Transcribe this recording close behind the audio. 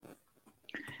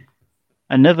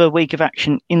Another week of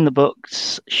action in the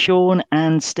books. Sean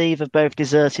and Steve have both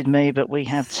deserted me, but we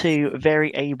have two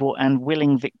very able and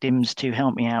willing victims to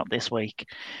help me out this week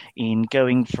in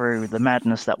going through the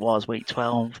madness that was week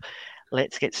 12.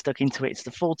 Let's get stuck into it. It's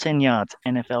the Full 10 Yards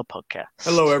NFL podcast.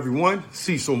 Hello, everyone.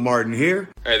 Cecil Martin here.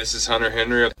 Hey, this is Hunter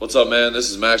Henry. What's up, man? This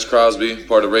is Max Crosby,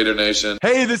 part of Raider Nation.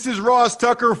 Hey, this is Ross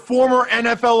Tucker, former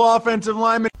NFL offensive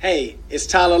lineman. Hey, it's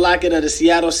Tyler Lockett of the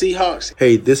Seattle Seahawks.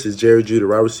 Hey, this is Jerry Judy,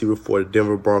 wide receiver for the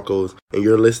Denver Broncos, and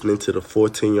you're listening to the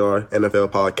 14-Yard NFL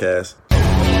podcast.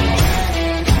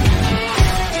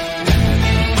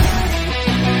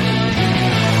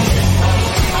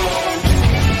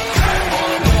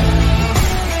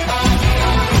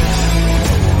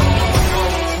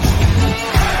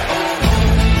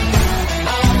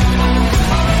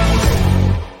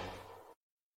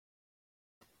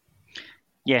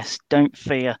 Yes, don't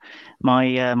fear.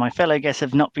 My fellow guests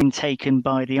have not been taken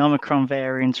by the Omicron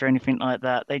variant or anything like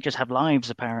that. They just have lives,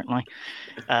 apparently.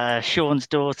 Sean's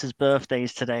daughter's birthday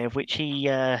is today, of which he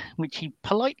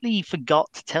politely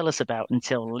forgot to tell us about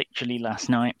until literally last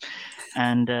night.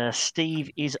 And Steve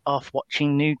is off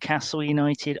watching Newcastle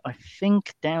United, I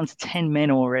think down to 10 men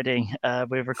already.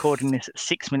 We're recording this at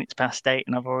 6 minutes past 8,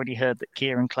 and I've already heard that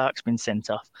Kieran Clark's been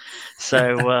sent off.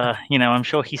 So, I'm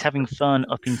sure he's having fun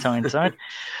up in Tyneside.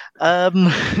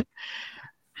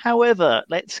 However,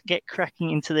 let's get cracking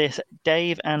into this.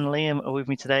 Dave and Liam are with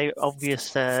me today.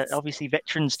 Obviously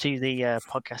veterans to the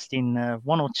podcast in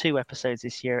one or two episodes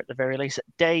this year at the very least.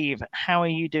 Dave, how are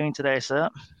you doing today, sir?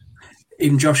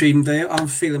 Even Josh Eden there. I'm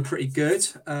feeling pretty good.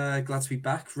 Glad to be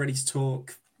back, ready to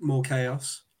talk more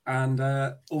chaos, and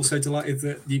also delighted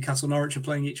that Newcastle and Norwich are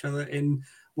playing each other in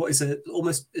what is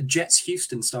almost a Jets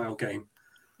Houston style game.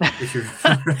 Hey,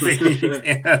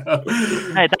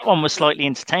 that one was slightly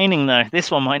entertaining, though.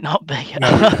 This one might not be. No,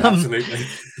 absolutely.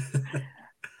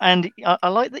 And I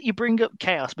like that you bring up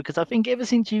chaos, because I think ever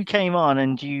since you came on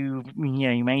and you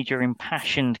made your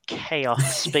impassioned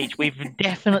chaos speech, we've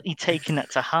definitely taken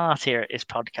that to heart here at this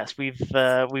podcast.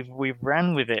 We've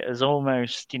ran with it as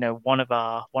almost one of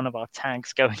our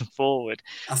tags going forward.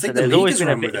 I think there's always been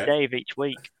a bit of Dave each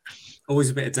week.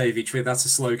 Always a bit of Dave each week. That's a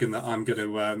slogan that I'm going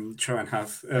to try and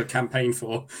have a campaign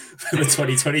for the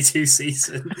 2022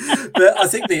 season. But I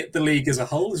think the league as a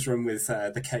whole has run with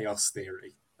the chaos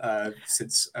theory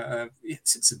since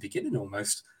the beginning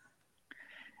almost.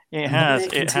 It has,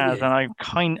 and I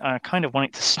kind of want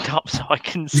it to stop so I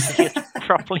can see it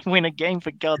properly win a game,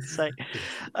 for God's sake.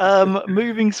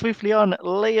 Moving swiftly on,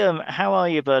 Liam, how are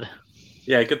you, bud?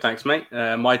 Yeah, good, thanks, mate.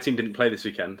 My team didn't play this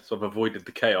weekend, so I've avoided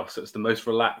the chaos. It's the most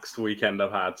relaxed weekend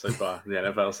I've had so far in the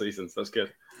NFL season, so that's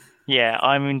good. Yeah,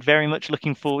 I'm very much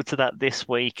looking forward to that this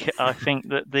week. I think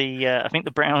that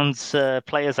the Browns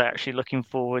players are actually looking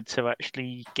forward to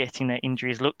actually getting their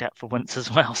injuries looked at for once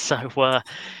as well. So,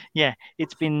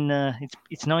 it's been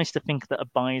it's nice to think that a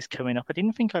bye is coming up. I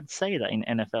didn't think I'd say that in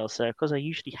NFL circles. I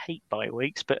usually hate bye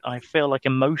weeks, but I feel like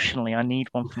emotionally I need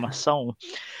one for my soul.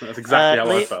 That's exactly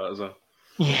how I felt as well.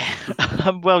 Yeah,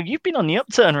 well, you've been on the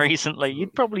upturn recently.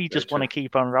 You'd probably just want to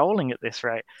keep on rolling at this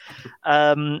rate.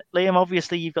 Liam,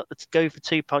 obviously, you've got the Go for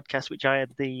Two podcast, which I had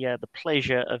the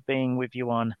pleasure of being with you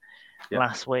on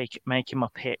last week, making my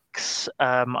picks.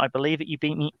 I believe that you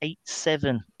beat me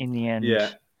 8-7 in the end.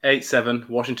 Yeah, 8-7.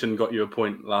 Washington got you a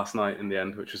point last night in the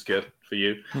end, which was good for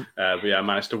you. But I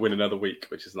managed to win another week,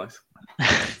 which is nice.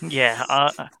 Yeah,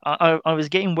 I was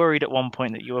getting worried at one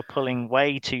point that you were pulling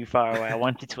way too far away. I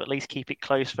wanted to at least keep it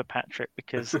close for Patrick,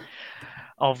 because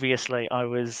obviously I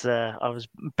was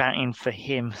batting for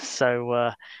him.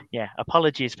 So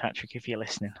apologies, Patrick, if you're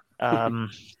listening.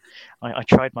 I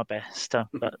tried my best,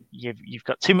 but you've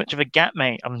got too much of a gap,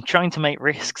 mate. I'm trying to make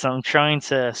risks. I'm trying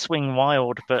to swing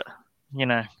wild, but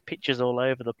pitches all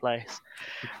over the place.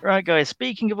 Right, guys,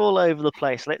 speaking of all over the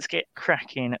place, let's get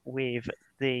cracking with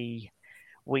the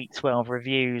Week 12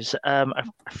 reviews.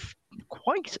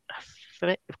 Quite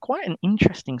an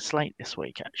interesting slate this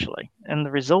week, actually, and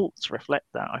the results reflect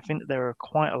that. I think that there are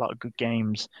quite a lot of good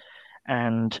games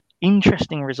and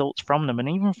interesting results from them, and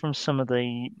even from some of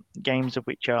the games of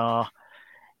which are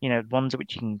ones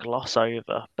which you can gloss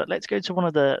over. But let's go to one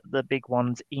of the big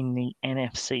ones in the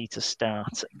NFC to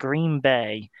start. Green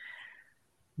Bay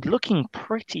looking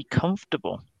pretty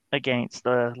comfortable against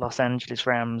the Los Angeles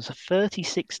Rams.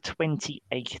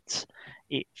 36-28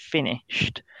 it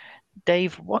finished.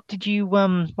 Dave, what did you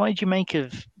make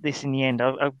of this in the end?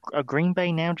 Are Green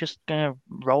Bay now just going to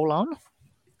roll on?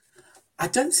 I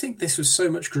don't think this was so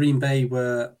much Green Bay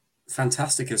were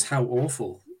fantastic as how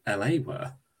awful LA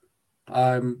were.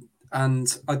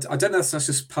 And I don't know if that's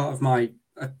just part of my...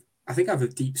 I think I have a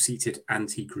deep-seated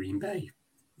anti-Green Bay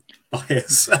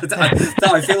bias that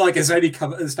I feel like has only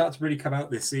started to really come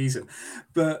out this season.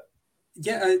 But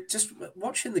yeah, just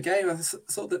watching the game, I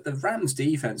thought that the Rams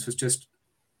defense was just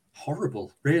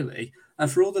horrible, really. And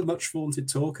for all the much vaunted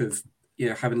talk of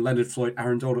having Leonard Floyd,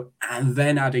 Aaron Donald, and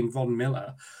then adding Von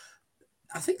Miller,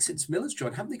 I think since Miller's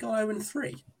joined, haven't they gone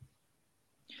 0-3?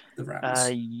 The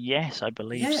Rams. Yes, I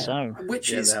believe so.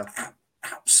 Which is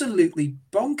absolutely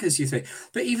bonkers, you think.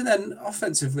 But even then,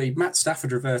 offensively, Matt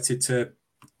Stafford reverted to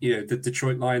the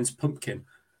Detroit Lions pumpkin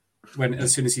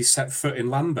as soon as he set foot in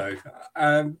Lambeau,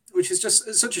 which is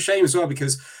just such a shame as well,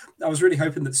 because I was really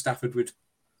hoping that Stafford would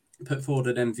put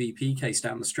forward an MVP case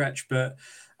down the stretch. But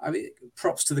I mean,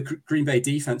 props to the Green Bay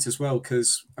defense as well,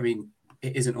 because I mean,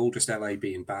 it isn't all just LA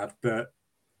being bad, but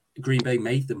Green Bay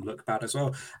made them look bad as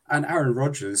well. And Aaron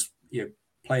Rodgers,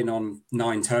 playing on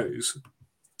 9 toes,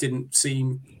 didn't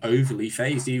seem overly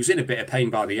phased. He was in a bit of pain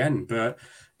by the end, but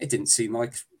it didn't seem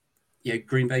like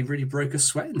Green Bay really broke a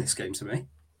sweat in this game to me.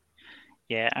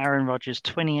 Yeah, Aaron Rodgers,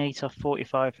 28 off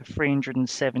 45 for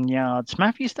 307 yards.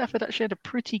 Matthew Stafford actually had a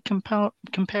pretty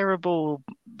comparable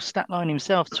stat line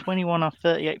himself, 21 off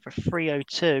 38 for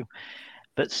 302.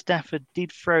 But Stafford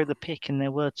did throw the pick, and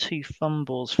there were 2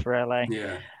 fumbles for LA.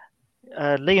 Yeah.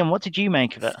 Liam, what did you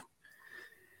make of it?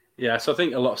 Yeah, so I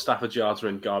think a lot of Stafford's yards were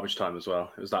in garbage time as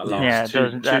well. It was that last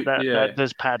that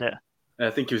does pad it. I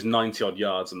think it was 90-odd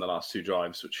yards in the last 2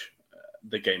 drives, which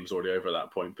the game was already over at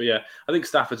that point. But yeah, I think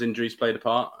Stafford's injuries played a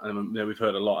part. And we've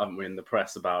heard a lot, haven't we, in the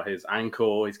press about his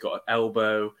ankle. He's got an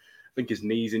elbow. I think his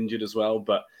knee's injured as well.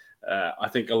 But I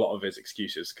think a lot of his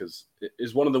excuses, because it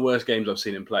is one of the worst games I've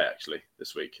seen him play, actually,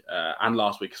 this week. And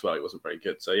last week as well, he wasn't very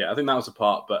good. So yeah, I think that was a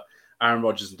part. But Aaron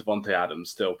Rodgers and Devontae Adams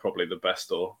still probably the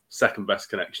best or second best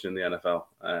connection in the NFL.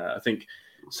 I think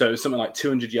so. Something like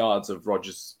 200 yards of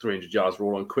Rodgers, 300 yards were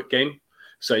all on quick game.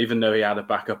 So even though he had a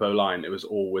backup O-line, it was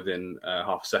all within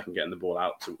half a second getting the ball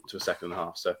out to a second and a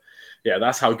half. So yeah,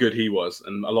 that's how good he was.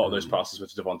 And a lot of those passes were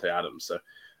to Devontae Adams. So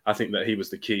I think that he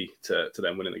was the key to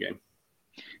them winning the game.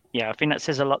 Yeah, I think that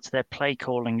says a lot to their play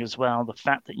calling as well. The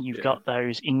fact that you've got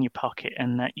those in your pocket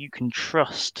and that you can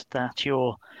trust that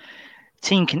your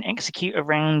team can execute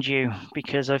around you,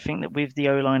 because I think that with the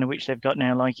O-line which they've got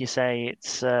now, like you say,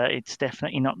 it's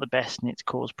definitely not the best, and it's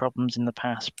caused problems in the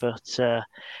past. But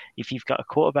if you've got a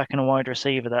quarterback and a wide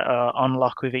receiver that are on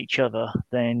lock with each other,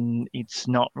 then it's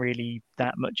not really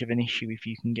that much of an issue if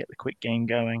you can get the quick game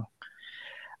going.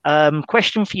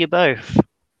 Question for you both.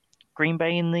 Green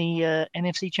Bay in the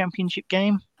NFC Championship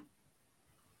game?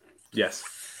 Yes.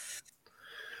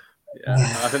 Yeah,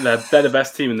 I think they're the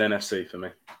best team in the NFC for me.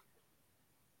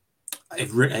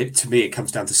 To me, it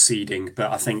comes down to seeding,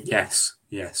 but I think yes.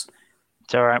 It's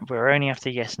all right. We're only after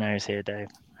yes nos here, Dave.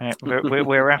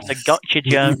 We're after gotcha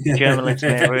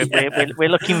journalism here. We're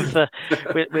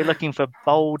looking for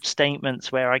bold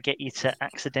statements where I get you to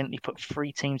accidentally put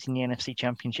 3 teams in the NFC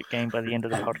Championship game by the end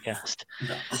of the podcast.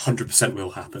 100%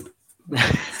 will happen.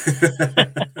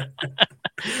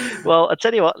 Well, I'll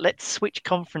tell you what, let's switch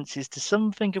conferences to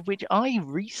something of which I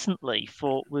recently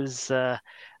thought was a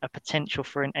potential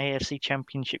for an AFC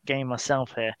Championship game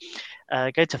myself here.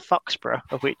 Go to Foxborough,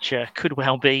 of which could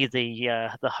well be the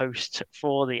host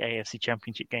for the AFC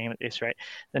Championship game at this rate.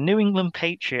 The New England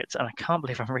Patriots, and I can't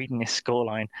believe I'm reading this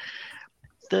scoreline,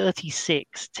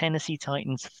 36, Tennessee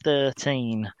Titans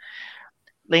 13.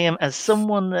 Liam, as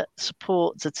someone that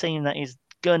supports a team that is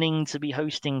gunning to be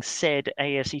hosting said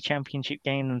AFC Championship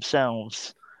game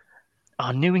themselves,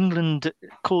 are New England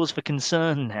cause for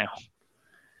concern now?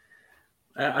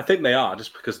 I think they are,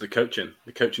 just because the coaching.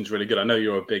 The coaching's really good. I know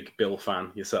you're a big Bill fan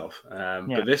yourself.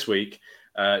 But this week,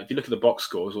 if you look at the box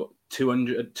scores, 2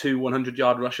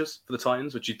 100-yard rushes for the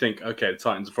Titans, which you think, okay, the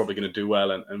Titans are probably going to do well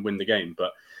and win the game.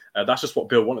 But that's just what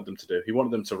Bill wanted them to do. He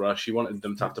wanted them to rush. He wanted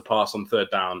them to have to pass on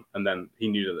 3rd down. And then he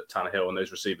knew that Tannehill and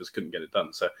those receivers couldn't get it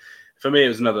done. So for me, it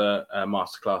was another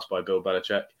masterclass by Bill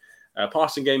Belichick.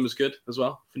 Passing game was good as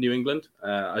well for New England.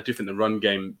 I do think the run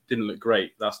game didn't look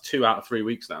great. That's 2 out of 3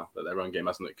 weeks now that their run game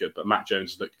hasn't looked good. But Matt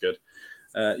Jones looked good.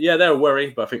 They're a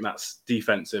worry, but I think that's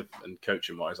defensive and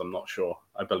coaching-wise. I'm not sure.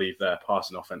 I believe their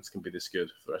passing offense can be this good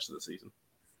for the rest of the season.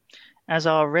 As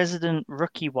our resident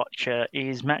rookie watcher,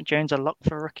 is Matt Jones a lock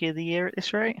for Rookie of the Year at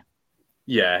this rate?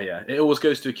 Yeah. It always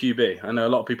goes to a QB. I know a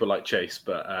lot of people like Chase,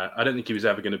 but I don't think he was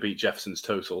ever going to beat Jefferson's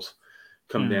totals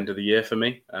come the end of the year for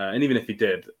me. And even if he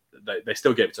did, they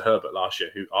still gave it to Herbert last year,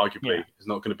 who arguably is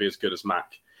not going to be as good as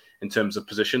Mac in terms of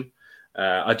position.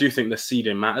 I do think the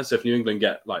seeding matters. If New England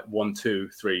get like 1, 2,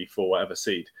 3, 4, whatever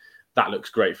seed, that looks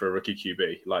great for a rookie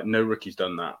QB. Like, no rookie's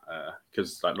done that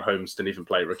because like Mahomes didn't even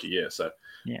play rookie year. So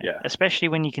yeah, especially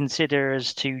when you consider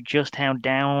as to just how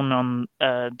down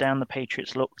the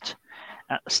Patriots looked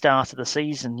at the start of the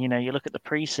season. You know, you look at the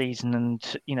preseason,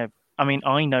 and I mean,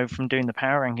 I know from doing the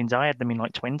power rankings, I had them in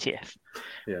like 20th.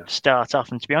 Yeah. Start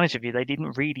off, and to be honest with you, they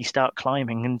didn't really start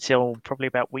climbing until probably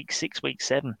about week 6, week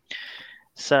 7.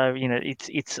 So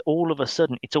it's all of a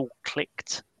sudden it's all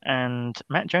clicked, and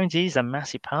Matt Jones is a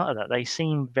massive part of that. They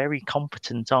seem very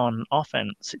competent on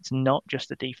offense. It's not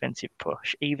just a defensive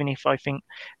push. Even if I think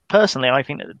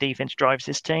that the defense drives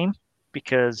this team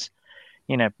because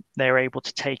they're able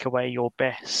to take away your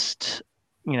best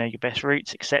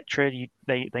routes, etc.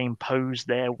 They impose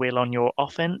their will on your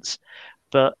offense,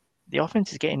 but the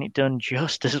offense is getting it done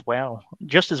just as well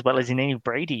as in any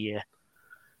Brady year.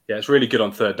 Yeah, it's really good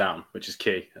on third down, which is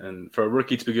key. And for a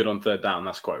rookie to be good on third down,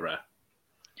 that's quite rare.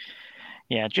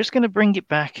 Yeah, just going to bring it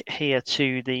back here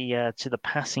to the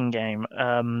passing game,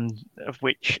 of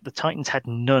which the Titans had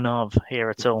none of here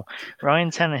at all. Ryan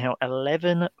Tannehill,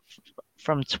 11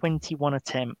 from 21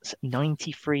 attempts,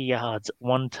 93 yards,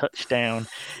 1 touchdown,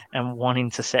 and 1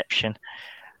 interception.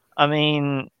 I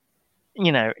mean,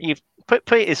 you've put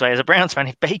it this way, as a Browns fan,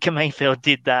 if Baker Mayfield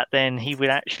did that, then he would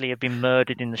actually have been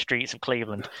murdered in the streets of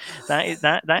Cleveland.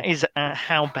 That is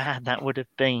how bad that would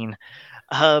have been.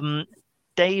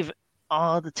 Dave,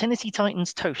 are the Tennessee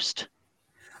Titans toast?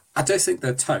 I don't think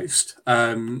they're toast.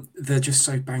 They're just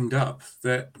so banged up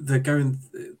that they're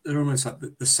almost like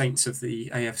the Saints of the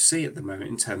AFC at the moment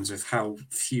in terms of how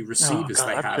few receivers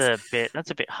they have.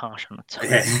 That's a bit harsh on the tone.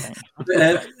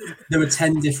 Yeah. There were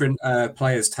 10 different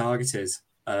players targeted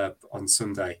on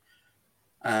Sunday,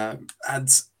 and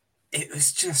it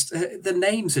was just the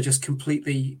names are just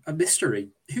completely a mystery.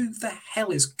 Who the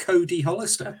hell is Cody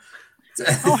Hollister?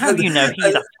 Oh, how do you know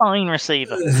he's a fine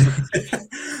receiver?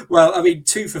 Well, I mean,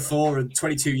 2 for 4 and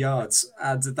 22 yards,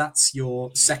 and that's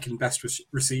your second best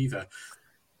receiver.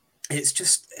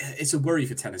 It's a worry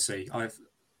for Tennessee. I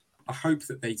hope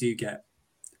that they do get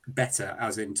better,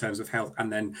 as in terms of health,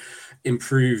 and then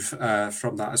improve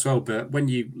from that as well. But when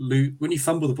you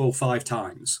fumble the ball 5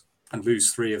 times and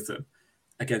lose 3 of them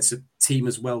against a team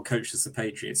as well coached as the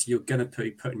Patriots, you're going to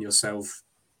be putting yourself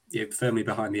firmly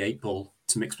behind the 8 ball,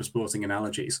 to mix my sporting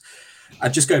analogies.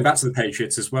 Just going back to the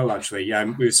Patriots as well, actually,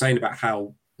 we were saying about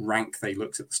how rank they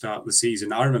looked at the start of the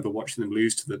season. I remember watching them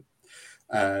lose to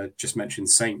the just mentioned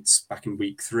Saints back in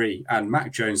week 3, and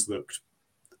Mac Jones looked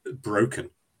broken.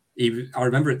 I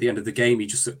remember at the end of the game, he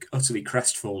just looked utterly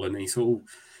crestfallen. He thought,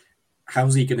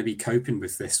 how's he going to be coping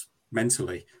with this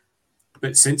mentally?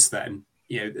 But since then,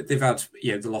 they've had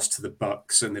the loss to the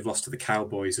Bucks and they've lost to the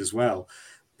Cowboys as well.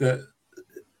 But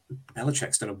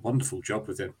Belichick's done a wonderful job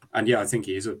with him. And I think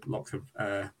he is a lock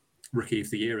for rookie of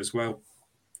the year as well.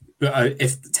 But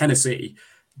if Tennessee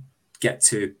get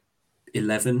to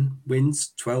 11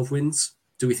 wins, 12 wins,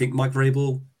 do we think Mike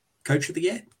Vrabel coach of the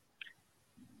year?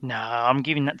 No, I'm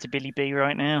giving that to Billy B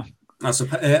right now. I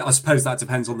suppose that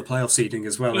depends on the playoff seeding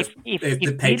as well. If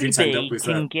the Patriots end up with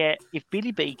if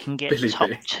Billy B can get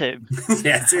top 2,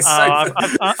 yes,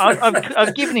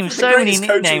 I've given him so many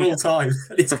nicknames.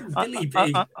 It's Billy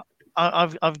B.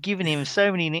 I've given him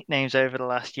so many nicknames over the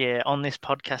last year on this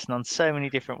podcast and on so many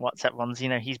different WhatsApp ones.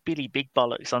 He's Billy Big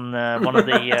Bollocks on one of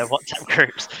the WhatsApp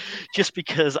groups, just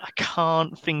because I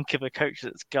can't think of a coach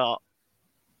that's got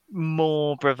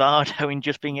more bravado in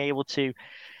just being able to,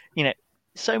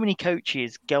 so many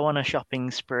coaches go on a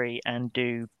shopping spree and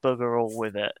do bugger all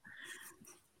with it.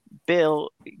 Bill,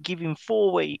 give him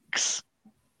 4 weeks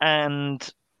and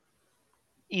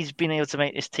he's been able to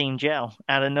make this team gel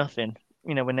out of nothing.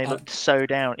 When they looked so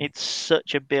down, it's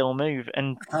such a Bill move.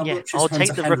 And I'll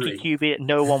take the rookie QB that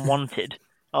no one wanted.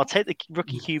 I'll take the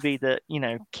rookie QB that,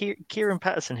 Kieran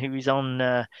Patterson, who is on,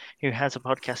 who has a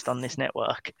podcast on this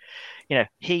network.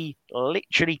 He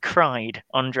literally cried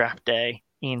on draft day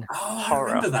in horror.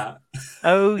 I remember that.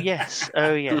 Oh yes.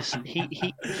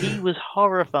 He was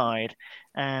horrified,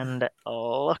 and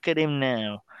look at him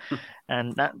now.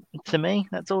 And that, to me,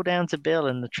 that's all down to Bill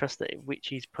and the trust which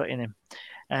he's put in him.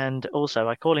 And also,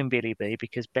 I call him Billy B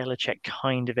because Belichick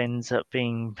kind of ends up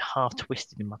being half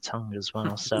twisted in my tongue as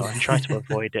well. So I try to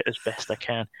avoid it as best I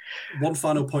can. One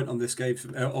final point on this game,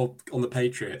 or on the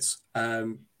Patriots.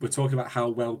 We're talking about how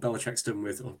well Belichick's done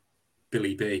with, or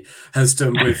Billy B has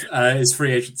done with his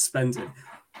free agent spending.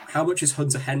 How much is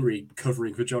Hunter Henry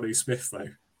covering for Jonnu Smith, though,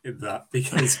 in that?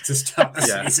 Because to start the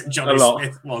season, Jonnu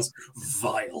Smith was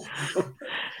vile.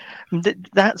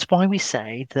 That's why we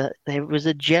say that there was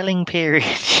a gelling period.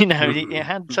 You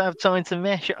had to have time to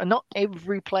mesh. Not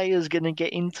every player's going to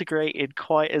get integrated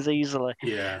quite as easily.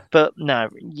 Yeah. But no,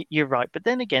 you're right. But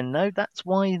then again, no, that's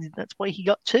why he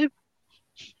got 2.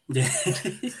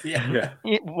 Yeah.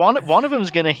 One of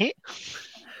them's going to hit.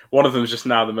 One of them's just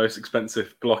now the most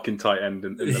expensive blocking tight end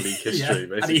in the league history,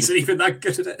 basically. And he's even that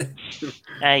good at it.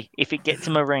 Hey, if it gets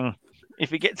him a ring,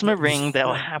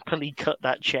 they'll happily cut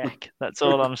that check. That's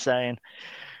all I'm saying.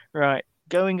 Right,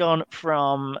 going on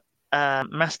from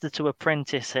master to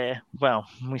apprentice here. Well,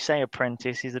 we say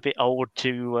apprentice. He's a bit old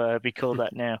to be called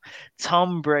that now.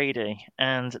 Tom Brady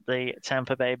and the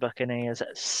Tampa Bay Buccaneers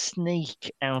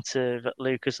sneak out of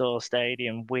Lucas Oil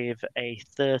Stadium with a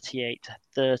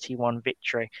 38-31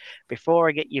 victory. Before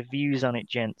I get your views on it,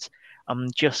 gents,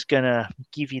 I'm just going to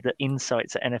give you the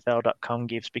insights that NFL.com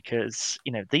gives, because,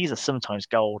 these are sometimes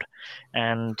gold.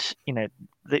 And,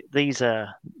 these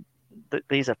are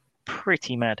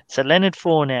pretty mad. So Leonard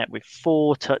Fournette with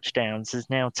 4 touchdowns has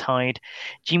now tied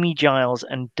Jimmy Giles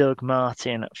and Doug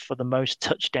Martin for the most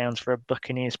touchdowns for a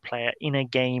Buccaneers player in a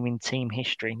game in team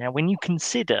history. Now, when you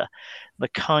consider the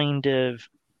kind of,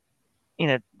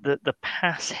 the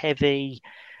pass heavy,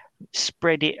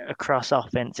 spread it across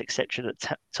offense, etc.,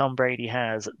 that Tom Brady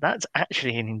has, that's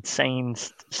actually an insane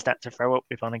stat to throw up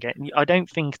with on a game. I don't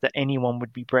think that anyone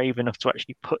would be brave enough to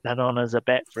actually put that on as a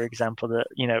bet, for example, that,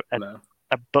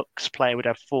 a Bucs player would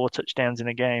have 4 touchdowns in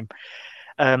a game.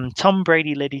 Tom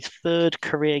Brady led his 3rd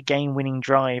career game-winning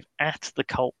drive at the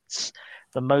Colts,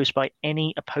 the most by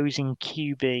any opposing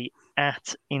QB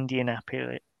at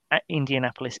Indianapolis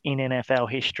in NFL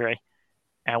history.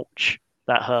 Ouch,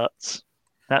 that hurts.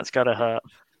 That's got to hurt.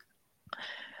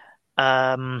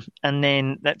 And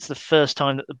then that's the first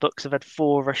time that the Bucs have had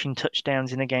 4 rushing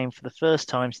touchdowns in a game for the first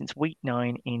time since Week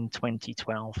 9 in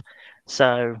 2012.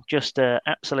 So just an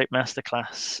absolute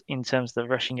masterclass in terms of the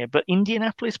rushing game. But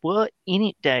Indianapolis were in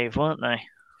it, Dave, weren't they?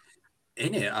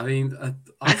 In it? I mean,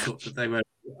 I thought that they were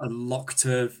a lock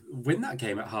to win that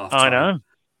game at halftime. I know.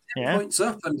 10 points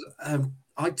up, and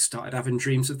I started having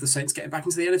dreams of the Saints getting back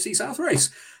into the NFC South race.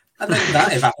 And then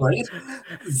that evaporated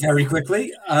very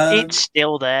quickly. It's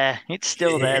still there.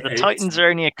 The Titans are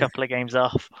only a couple of games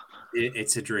off.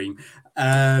 It's a dream.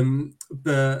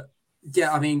 But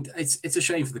yeah, I mean, it's a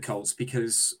shame for the Colts,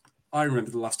 because I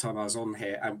remember the last time I was on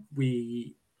here, and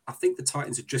I think the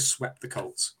Titans had just swept the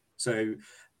Colts. So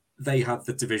they had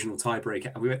the divisional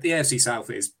tiebreaker, and we went, the AFC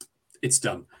South it's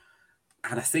done.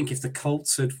 And I think if the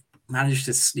Colts had managed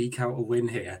to sneak out a win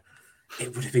here,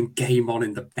 it would have been game on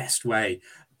in the best way.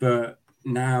 But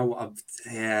now,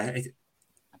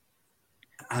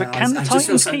 But can the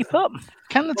Titans keep up?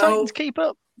 Can the Titans keep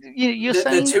up? You're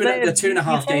saying they're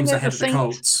 2.5 games ahead of the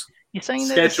Colts. You're saying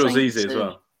schedule's easy as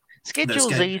well.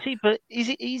 Schedule's easy, but is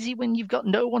it easy when you've got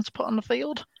no one to put on the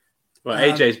field? Well,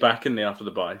 AJ's back in the after the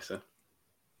bye, so.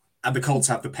 And the Colts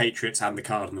have the Patriots and the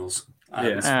Cardinals.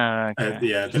 Okay.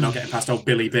 They're not getting past old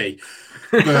Billy B.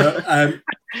 But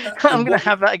I'm going to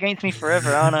have that against me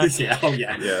forever, aren't I? Yeah. Oh,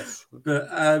 yeah. Yes. But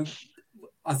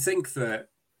I think that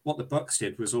what the Bucs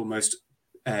did was almost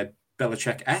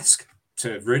Belichick-esque,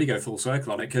 to really go full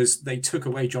circle on it, because they took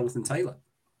away Jonathan Taylor.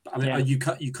 I mean,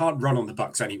 you can't run on the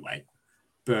Bucs anyway,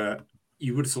 but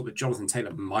you would have thought that Jonathan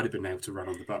Taylor might have been able to run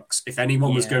on the Bucs if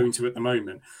anyone was going to at the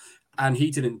moment, and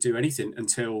he didn't do anything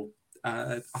until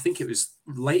I think it was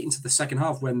late into the second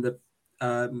half when the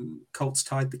Colts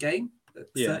tied the game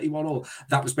at 31-all.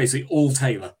 That was basically all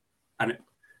Taylor, and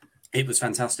it was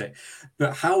fantastic.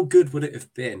 But how good would it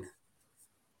have been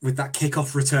with that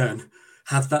kickoff return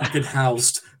had that been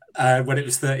housed when it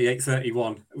was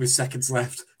 38-31 with seconds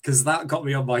left? Because that got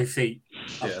me on my feet.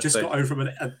 I've just got over from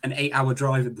an 8-hour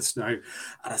drive in the snow, and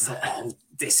I thought, oh,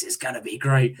 this is going to be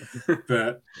great.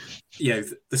 But,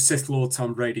 the Sith Lord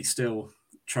Tom Brady still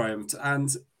triumphed. And,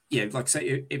 like I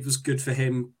say, it was good for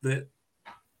him that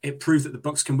it proved that the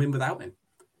Bucs can win without him.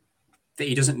 That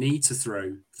he doesn't need to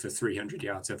throw for 300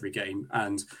 yards every game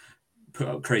and put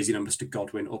up crazy numbers to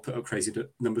Godwin or put up crazy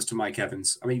numbers to Mike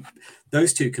Evans. I mean,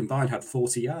 those two combined had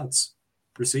 40 yards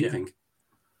receiving. Yeah.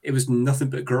 It was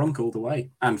nothing but Gronk all the way,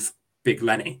 and Big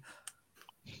Lenny.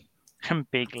 And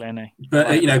Big Lenny. But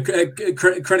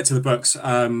credit to the Bucs.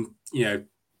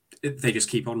 They just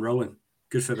keep on rolling.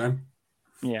 Good for them.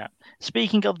 Yeah.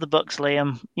 Speaking of the Bucs,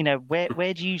 Liam,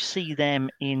 where do you see them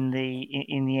in the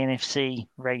NFC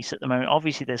race at the moment?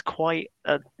 Obviously, there's quite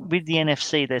with the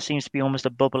NFC. There seems to be almost a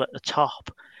bubble at the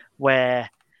top where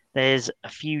there's a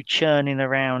few churning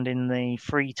around in the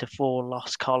 3 to 4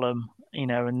 loss column.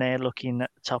 And they're looking at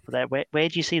the top of there. Where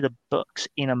do you see the Bucs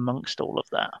in amongst all of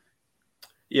that?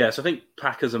 Yeah, so I think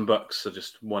Packers and Bucks are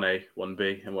just 1A,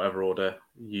 1B, in whatever order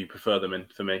you prefer them in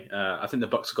for me. I think the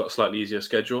Bucks have got a slightly easier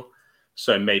schedule,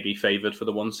 so maybe favoured for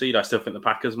the 1 seed. I still think the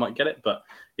Packers might get it, but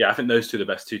yeah, I think those two are the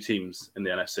best 2 teams in the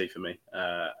NFC for me.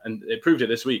 And it proved it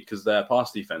this week because their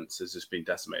pass defense has just been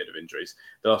decimated with injuries.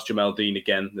 They lost Jamel Dean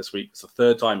again this week. It's the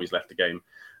 3rd time he's left the game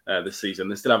this season.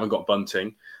 They still haven't got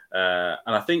Bunting.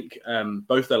 And I think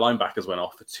both their linebackers went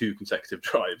off for 2 consecutive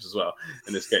drives as well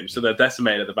in this game. So they're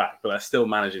decimated at the back, but they're still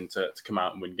managing to come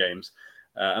out and win games.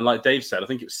 And like Dave said, I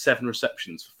think it was 7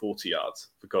 receptions for 40 yards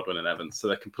for Godwin and Evans. So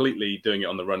they're completely doing it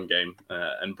on the run game.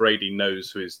 And Brady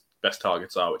knows who his best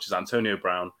targets are, which is Antonio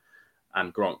Brown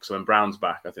and Gronk. So when Brown's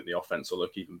back, I think the offense will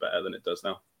look even better than it does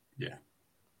now. Yeah.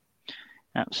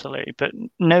 Absolutely. But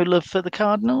no love for the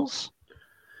Cardinals?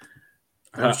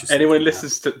 Anyone who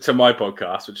listens to my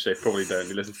podcast, which they probably don't,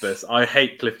 who listen to this, I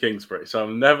hate Cliff Kingsbury, so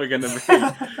I'm never going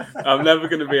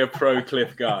to be a pro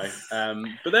Cliff guy.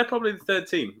 But they're probably the 3rd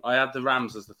team. I had the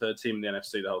Rams as the 3rd team in the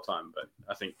NFC the whole time, but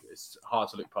I think it's hard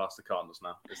to look past the Cardinals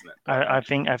now, isn't it? I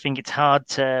think it's hard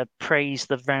to praise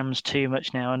the Rams too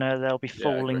much now. I know they'll be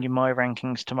falling in my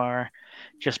rankings tomorrow,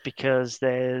 just because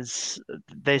there's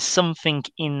something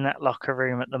in that locker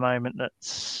room at the moment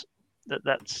that's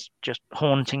just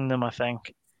haunting them, I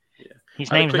think. Yeah.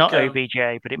 His name's not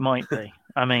OBJ, but it might be.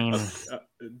 I mean...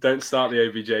 don't start the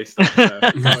OBJ stuff.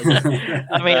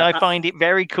 I mean, I find it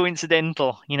very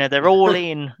coincidental. They're all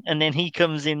in, and then he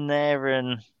comes in there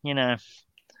and,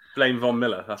 Blame Von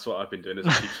Miller. That's what I've been doing as a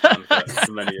Chiefs fan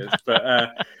for many years. But I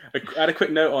had a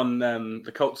quick note on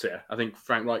the Colts here. I think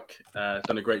Frank Reich has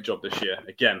done a great job this year.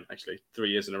 Again, actually, 3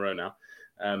 years in a row now.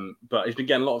 But he's been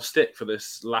getting a lot of stick for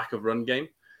this lack of run game.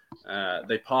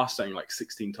 They passed something like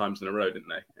 16 times in a row, didn't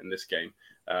they, in this game?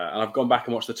 And I've gone back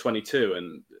and watched the 22,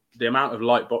 and the amount of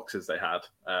light boxes they had,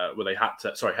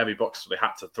 heavy boxes where they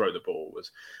had to throw the ball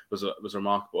was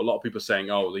remarkable. A lot of people saying,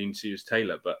 "Oh, they need to use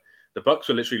Taylor," but the Bucs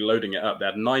were literally loading it up. They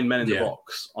had 9 men in the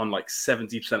box on like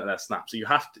 70% of their snaps. So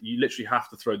you literally have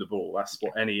to throw the ball. That's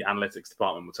what any analytics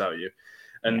department will tell you.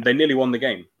 And they nearly won the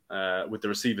game with the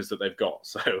receivers that they've got.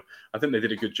 So I think they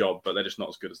did a good job, but they're just not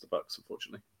as good as the Bucs,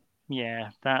 unfortunately. Yeah,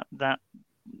 that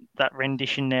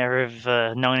rendition there of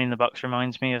 9 in the box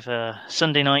reminds me of a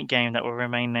Sunday night game that will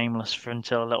remain nameless for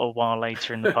until a little while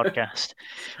later in the podcast.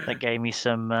 That gave me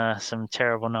some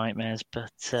terrible nightmares.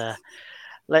 But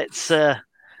let's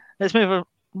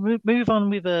move on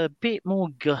with a bit more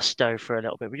gusto for a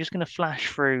little bit. We're just going to flash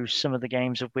through some of the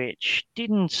games of which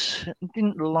didn't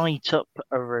light up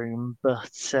a room,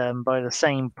 but by the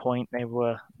same point they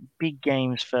were big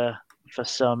games for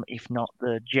some, if not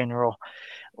the general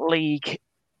league.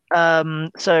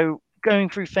 So going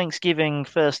through Thanksgiving,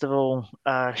 first of all,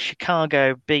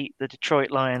 Chicago beat the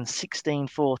Detroit Lions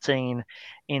 16-14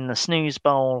 in the Snooze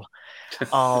Bowl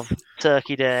of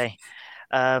Turkey Day.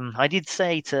 I did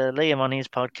say to Liam on his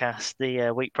podcast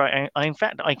the week prior, in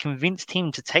fact, I convinced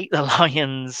him to take the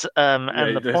Lions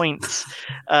and the points,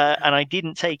 and I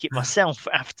didn't take it myself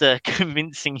after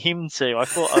convincing him to. I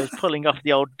thought I was pulling off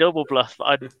the old double bluff.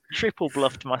 I'd triple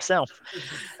bluffed myself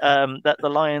that the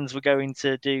Lions were going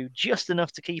to do just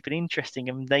enough to keep it interesting,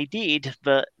 and they did,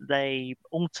 but they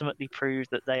ultimately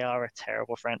proved that they are a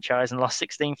terrible franchise and lost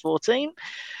 16-14.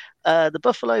 The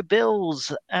Buffalo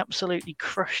Bills absolutely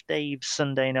crushed Dave's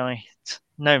Thursday night,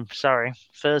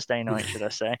 should I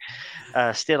say,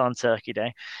 still on Turkey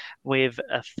Day, with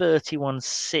a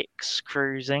 31-6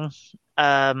 cruising.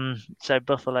 So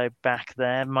Buffalo back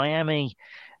there. Miami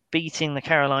beating the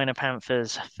Carolina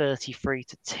Panthers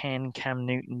 33-10. Cam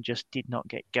Newton just did not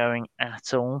get going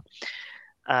at all.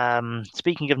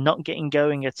 Speaking of not getting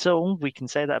going at all, we can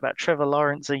say that about Trevor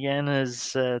Lawrence again,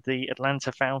 as the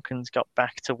Atlanta Falcons got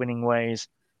back to winning ways.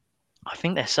 I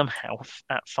think they're somehow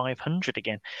at 500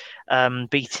 again,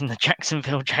 beating the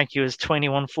Jacksonville Jaguars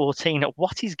 21-14.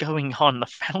 What is going on? The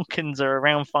Falcons are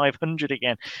around 500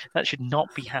 again. That should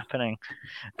not be happening.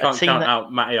 Can't count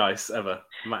out Matty Ice ever.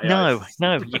 No,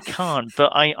 you can't.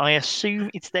 But I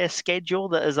assume it's their schedule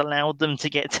that has allowed them to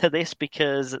get to this,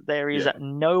 because there is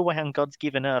no way on God's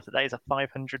given earth that is a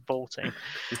 500 ball team.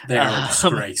 They are a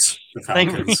disgrace, the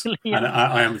Falcons. Really and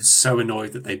I am so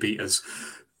annoyed that they beat us.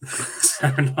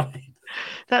 So annoyed.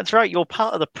 That's right. You're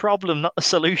part of the problem, not the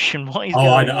solution. What is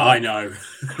I know.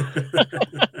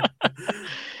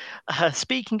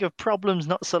 Speaking of problems,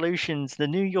 not solutions, the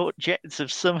New York Jets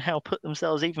have somehow put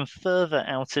themselves even further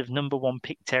out of number 1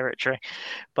 pick territory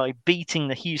by beating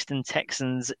the Houston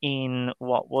Texans in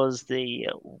what was the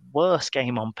worst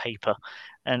game on paper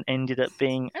and ended up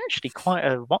being actually quite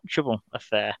a watchable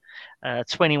affair.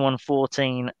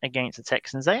 21-14 against the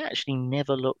Texans. They actually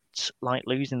never looked like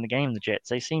losing the game, the Jets.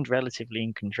 They seemed relatively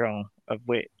in control, of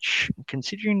which,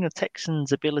 considering the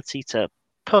Texans' ability to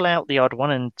pull out the odd one,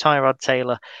 and Tyrod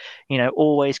Taylor,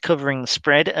 always covering the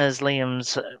spread, as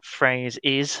Liam's phrase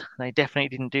is. They definitely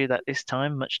didn't do that this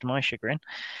time, much to my chagrin.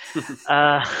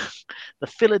 The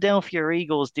Philadelphia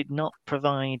Eagles did not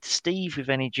provide Steve with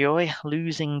any joy,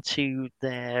 losing to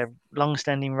their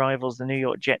long-standing rivals, the New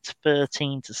York Jets,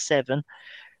 13-7.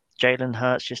 Jalen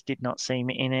Hurts just did not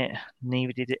seem in it.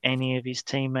 Neither did any of his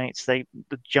teammates. The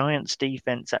Giants'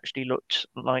 defense actually looked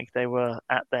like they were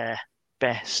at their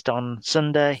best on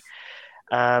Sunday.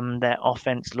 Their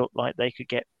offense looked like they could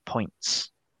get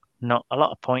points. Not a lot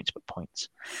of points, but points.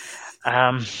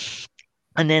 And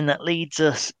then that leads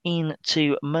us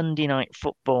into Monday Night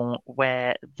Football,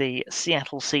 where the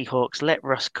Seattle Seahawks let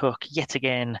Russ cook yet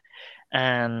again,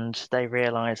 and they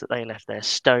realized that they left their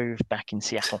stove back in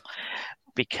Seattle,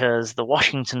 because the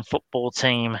Washington football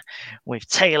team with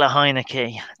Taylor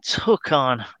Heineke took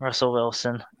on Russell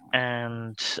Wilson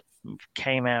and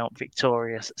came out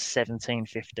victorious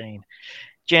 17-15.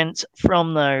 Gents,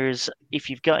 from those, if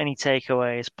you've got any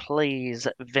takeaways, please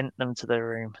vent them to the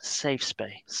room. Safe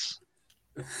space.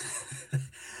 What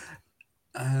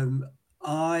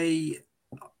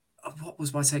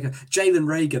was my takeaway? Jalen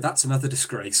Reagor, that's another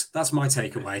disgrace. That's my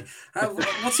takeaway.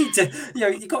 What's he do?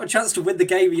 You got a chance to win the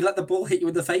game. You let the ball hit you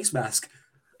with the face mask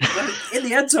in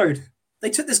the end zone.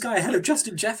 They took this guy ahead of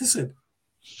Justin Jefferson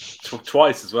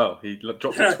twice as well. He dropped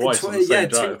it twice. On the same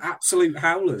drive. 2 absolute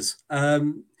howlers. I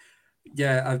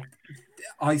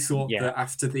thought that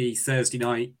after the Thursday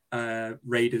night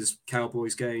Raiders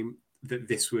Cowboys game, that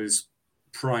this was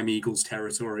prime Eagles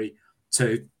territory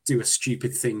to do a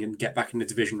stupid thing and get back in the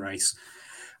division race.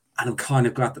 And I'm kind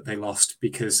of glad that they lost,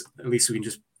 because at least we can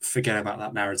just forget about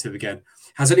that narrative again.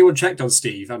 Has anyone checked on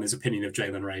Steve and his opinion of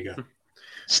Jalen Reagor?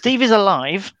 Steve is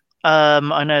alive.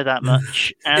 I know that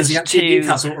much. Is he actually in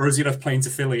Newcastle, or is he left playing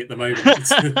to Philly at the moment?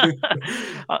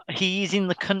 He's in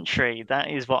the country.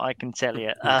 That is what I can tell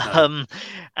you.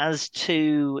 As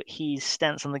to his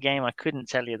stance on the game, I couldn't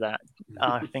tell you that.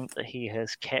 I think that he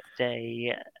has kept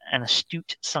an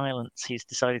astute silence. He's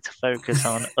decided to focus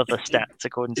on other stats,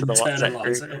 according to the WhatsApp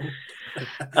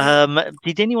group.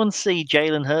 Did anyone see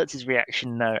Jalen Hurts'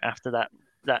 reaction, though, after that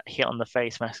hit on the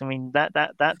face mask? I mean,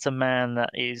 that's a man that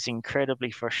is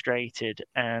incredibly frustrated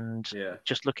and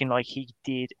just looking like he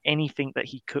did anything that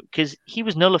he could, because he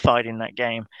was nullified in that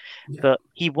game, but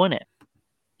he won it.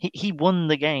 He won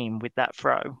the game with that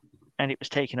throw, and it was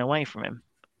taken away from him.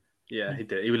 Yeah, he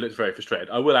did. He looked very frustrated.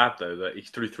 I will add, though, that he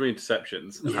threw 3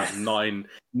 interceptions and had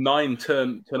nine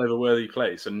turnover-worthy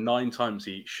plays. So 9 times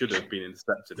he should have been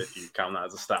intercepted, if you count that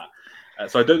as a stat.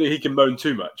 So I don't think he can moan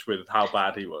too much with how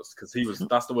bad he was, because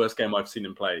that's the worst game I've seen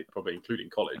him play, probably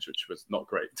including college, which was not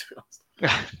great, to be honest.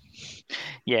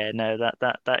 Yeah, no,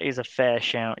 that is a fair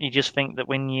shout. You just think that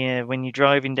when you're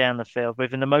driving down the field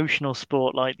with an emotional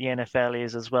sport like the NFL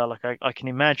is as well, like I can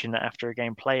imagine that after a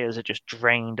game, players are just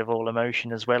drained of all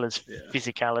emotion as well as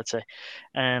physicality,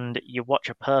 and you watch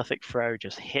a perfect throw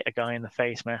just hit a guy in the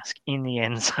face mask in the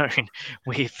end zone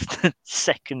with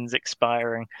seconds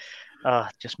expiring.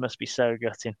 Just must be so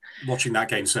gutting. Watching that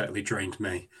game certainly drained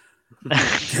me. I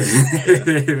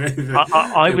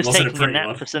was taking a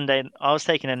nap for Sunday. I was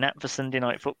taking a nap for Sunday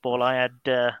Night Football. I had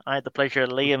the pleasure of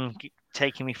Liam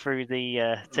taking me through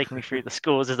the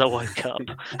scores as I woke up.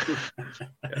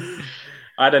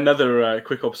 I had another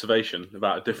quick observation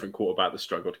about a different quarterback that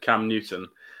struggled, Cam Newton.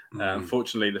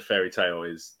 Unfortunately, the fairy tale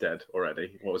is dead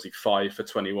already. What was he? 5 for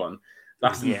 21.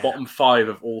 That's the bottom 5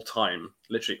 of all time,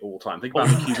 literally all time. Think about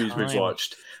the QBs we've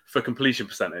watched for completion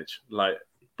percentage, like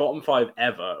bottom 5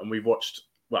 ever. And we've watched,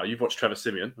 well, you've watched Trevor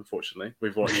Siemian, unfortunately.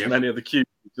 We've watched many of the QBs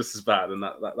just as bad, and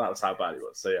that was how bad he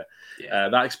was. So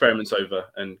that experiment's over,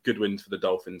 and good wins for the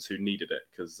Dolphins, who needed it,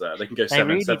 because they can go 7-7. They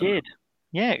really did.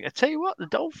 Yeah, I tell you what, the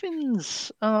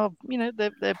Dolphins are,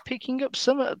 they're picking up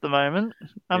Summit at the moment.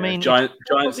 I mean, Giants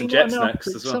and Jets next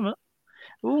as well.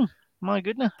 Oh my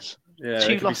goodness. Yeah, 2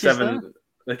 they could losses be 7. there.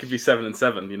 They could be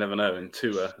 7-7. You never know. And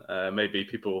Tua, maybe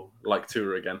people like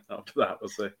Tua again after that. We'll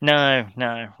see. No,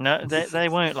 they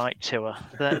won't like Tua.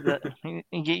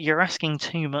 You're asking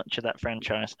too much of that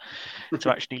franchise to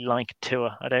actually like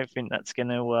Tua. I don't think that's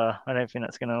gonna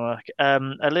work.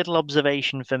 A little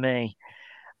observation for me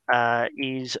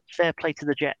is fair play to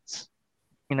the Jets.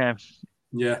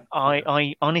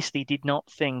 I honestly did not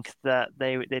think that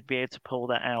they'd be able to pull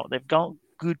that out. They've got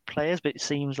good players, but it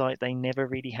seems like they never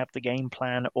really have the game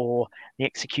plan or the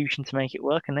execution to make it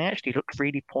work, and they actually looked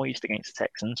really poised against the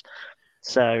Texans.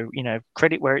 So,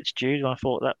 credit where it's due. I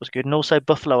thought that was good. And also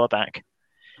Buffalo are back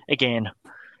again.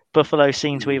 Buffalo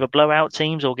seem to either blow out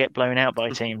teams or get blown out by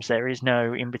teams. There is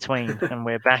no in between, and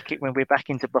we're back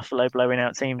into Buffalo blowing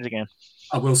out teams again.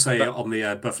 I will say on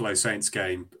the Buffalo Saints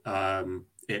game, I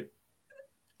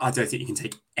don't think you can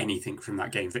take anything from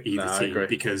that game for either team,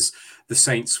 because the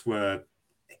Saints were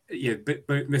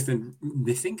both missing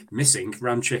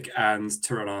Ramczyk and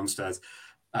Teron Armstead,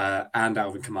 and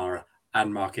Alvin Kamara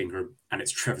and Mark Ingram, and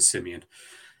it's Trevor Siemian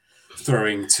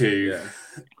throwing to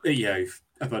a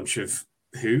bunch of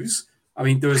who's. I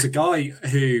mean, there was a guy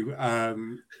who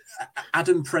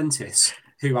Adam Prentice,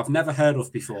 who I've never heard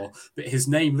of before, but his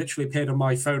name literally appeared on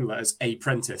my phone alert as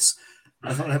Apprentice.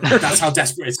 I thought that's how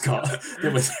desperate it's got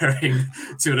that we're throwing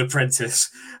to an apprentice.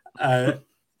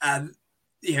 And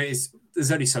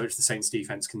there's only so much the Saints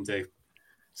defense can do.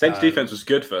 Saints defense was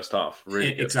good first half,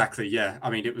 really good. Exactly, yeah. I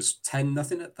mean, it was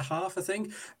 10-0 at the half, I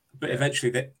think. But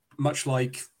eventually, much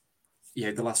like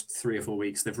the last 3 or 4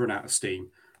 weeks, they've run out of steam.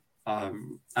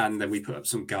 And then we put up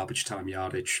some garbage time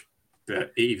yardage.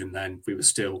 But even then, we were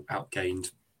still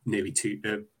outgained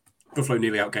Buffalo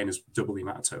nearly outgained us double the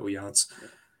amount of total yards,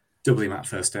 double the amount of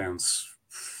first downs.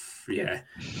 Yeah.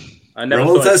 I never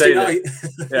thought I'd say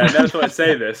this. I never thought I'd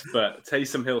say this, but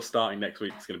Taysom Hill starting next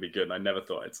week is going to be good. And I never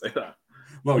thought I'd say that.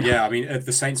 Well, yeah, I mean,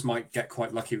 the Saints might get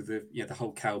quite lucky with the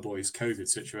whole Cowboys COVID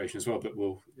situation as well, but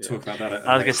we'll talk about that.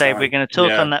 I was going to say, we're going to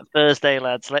talk on that Thursday,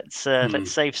 lads. Let's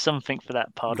save something for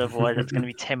that pod, otherwise it's going to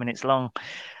be 10 minutes long.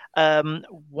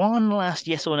 One last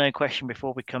yes or no question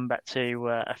before we come back to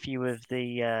a few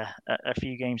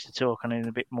games to talk on in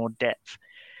a bit more depth.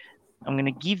 I'm going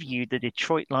to give you the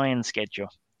Detroit Lions schedule.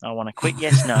 I want a quick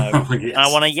yes/no. Yes.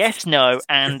 I want a yes/no,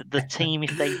 and the team,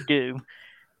 if they do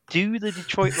the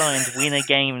Detroit Lions win a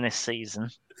game this season?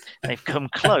 They've come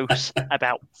close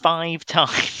about 5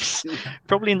 times.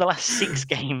 Probably in the last 6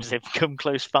 games, they've come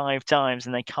close 5 times,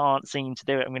 and they can't seem to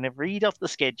do it. I'm going to read off the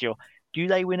schedule. Do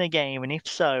they win a game? And if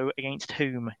so, against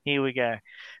whom? Here we go.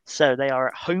 So they are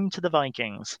at home to the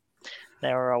Vikings.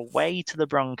 They are away to the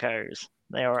Broncos.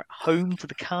 They are at home to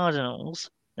the Cardinals.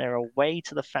 They're away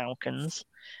to the Falcons.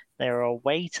 They are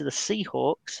away to the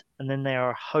Seahawks. And then they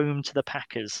are home to the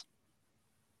Packers.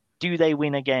 Do they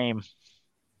win a game?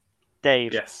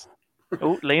 Dave? Yes.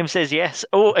 Oh, Liam says yes.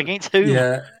 Oh, against who?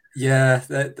 Yeah.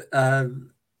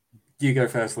 You go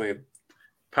first, Liam.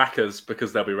 Packers,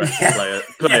 because they'll be resting players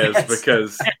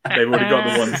because they've already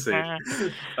got the 1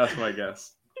 seed. That's my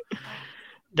guess.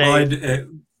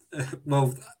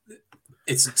 Well,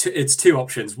 it's 2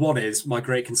 options. One is my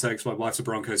great concern because my wife's a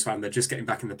Broncos fan. They're just getting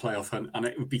back in the playoff hunt, and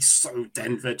it would be so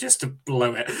Denver just to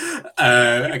blow it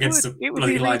against the It would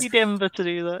be really Denver to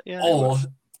do that, yeah. Or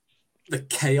the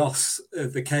chaos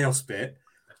bit.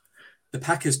 The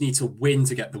Packers need to win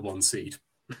to get the 1 seed.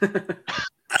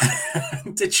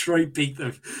 Detroit beat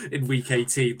them in week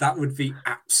 18. That would be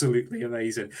absolutely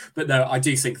amazing. But no, I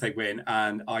do think they win,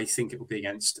 and I think it will be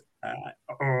against the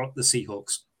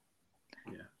Seahawks.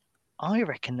 Yeah, I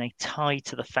reckon they tie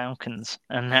to the Falcons,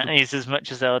 and that is as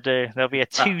much as they'll do. There'll be a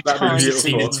 2-tie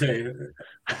season.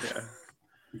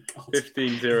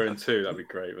 15-0-2. That'd be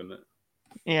great, wouldn't it?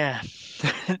 Yeah,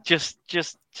 just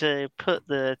to put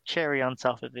the cherry on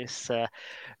top of this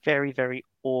very, very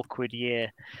awkward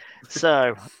year.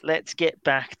 So let's get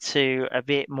back to a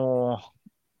bit more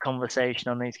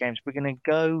conversation on these games. We're going to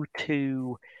go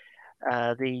to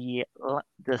the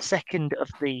second of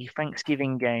the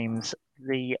Thanksgiving games,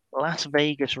 the Las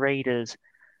Vegas Raiders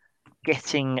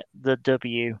getting the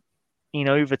W in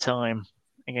overtime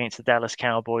against the Dallas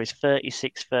Cowboys,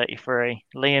 36-33.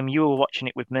 Liam, you were watching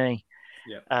it with me.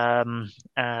 Yeah.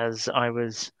 As I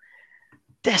was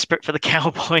desperate for the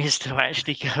Cowboys to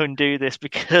actually go and do this,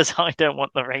 because I don't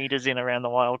want the Raiders in around the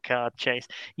wild card chase.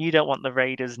 You don't want the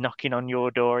Raiders knocking on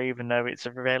your door, even though it's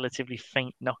a relatively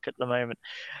faint knock at the moment.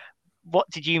 What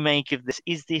did you make of this?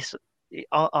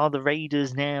 Are the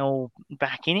Raiders now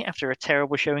back in it after a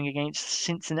terrible showing against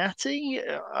Cincinnati?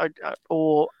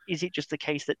 Or is it just the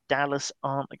case that Dallas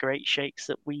aren't the great shakes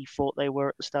that we thought they were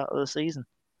at the start of the season?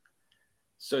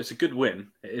 So it's a good win.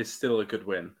 It is still a good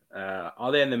win.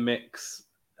 Are they in the mix?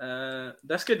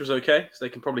 Their schedule's okay, so they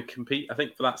can probably compete, I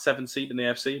think, for that 7th seed in the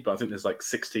AFC. But I think there's like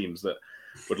 6 teams that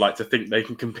would like to think they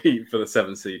can compete for the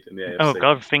 7th seed in the AFC. Oh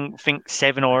God, think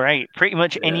 7 or 8. Pretty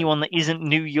much anyone that isn't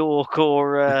New York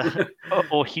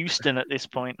or Houston at this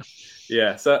point.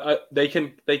 Yeah, so they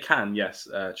can, yes,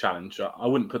 challenge. I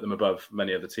wouldn't put them above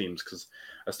many other teams because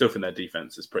I still think their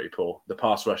defense is pretty poor. The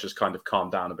pass rush has kind of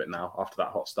calmed down a bit now after that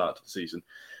hot start to the season.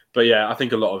 But yeah, I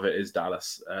think a lot of it is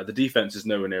Dallas. The defense is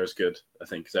nowhere near as good, I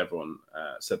think, as everyone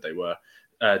said they were.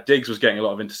 Diggs was getting a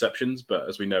lot of interceptions, but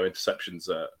as we know, interceptions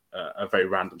are a very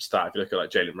random stat. If you look at like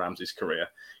Jalen Ramsey's career, you're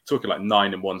talking like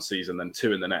 9 in one season, then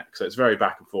 2 in the next. So it's very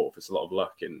back and forth. It's a lot of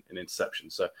luck in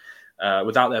interceptions. So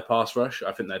without their pass rush,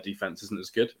 I think their defense isn't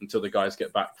as good until the guys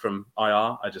get back from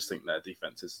IR. I just think their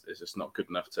defense is just not good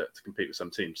enough to compete with some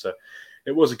teams. So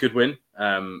it was a good win.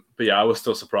 But yeah, I was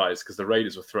still surprised because the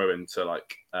Raiders were throwing to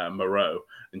like Moreau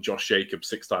and Josh Jacobs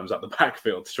 6 times out the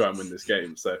backfield to try and win this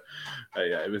game. So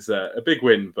yeah, it was a big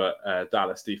win, but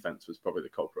Dallas defense was probably the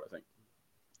culprit, I think.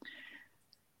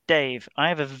 Dave, I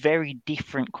have a very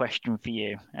different question for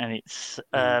you, and it's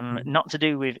not to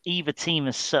do with either team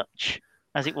as such,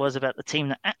 as it was about the team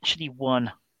that actually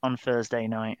won on Thursday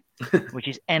night, which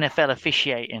is NFL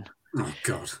officiating. Oh,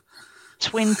 God.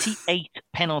 28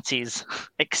 penalties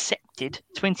accepted,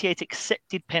 28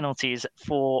 accepted penalties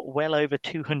for well over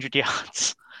 200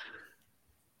 yards.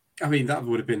 I mean, that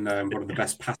would have been one of the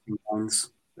best passing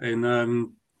lines in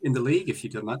the league if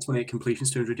you'd done that. 28 completions,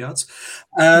 200 yards.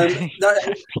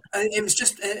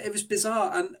 It was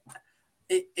bizarre, and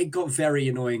it got very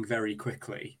annoying very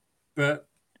quickly. But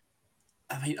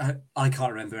I mean, I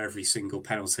can't remember every single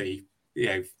penalty.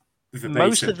 Verbatim.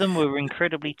 Most of them were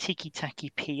incredibly ticky-tacky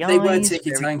PIs. They were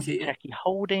ticky-tacky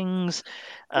holdings.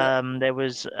 There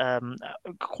was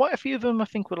quite a few of them, I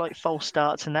think, were like false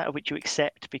starts and that, which you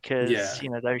accept because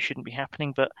those shouldn't be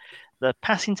happening. But the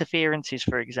pass interferences,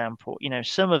 for example,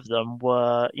 some of them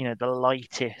were the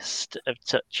lightest of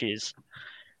touches,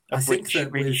 which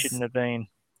really shouldn't have been.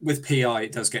 With PI,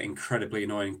 it does get incredibly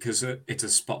annoying because it's a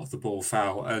spot of the ball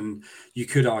foul. And you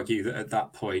could argue that at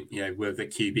that point, where the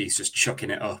QB's just chucking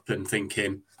it up and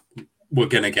thinking, we're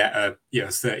going to get a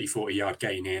 30, 40 yard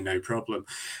gain here, no problem.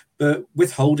 But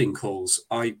with holding calls,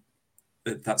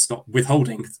 that's not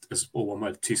withholding as all one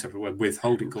word, 2 separate words,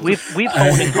 withholding calls.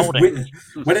 Holding.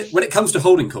 When it comes to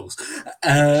holding calls,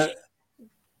 I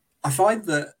find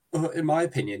that, in my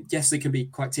opinion, yes, they can be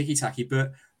quite ticky-tacky,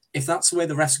 but if that's the way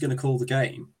the refs are going to call the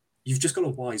game, you've just got to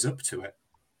wise up to it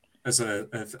as a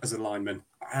lineman.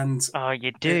 And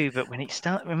you do, but when it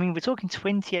starts, I mean, we're talking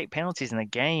 28 penalties in a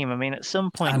game. I mean, at some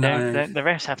point, the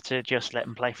refs have to just let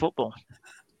them play football.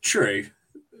 True,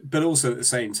 but also at the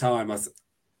same time,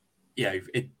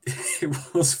 it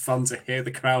was fun to hear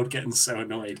the crowd getting so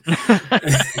annoyed.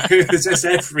 It was just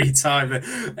every time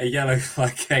a yellow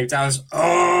flag came down,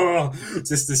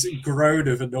 just this groan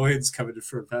of annoyance coming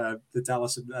from the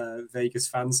Dallas and Vegas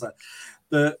fans there.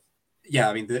 But yeah,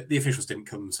 I mean, the officials didn't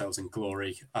come themselves in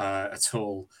glory at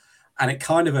all. And it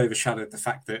kind of overshadowed the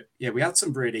fact that, we had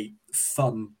some really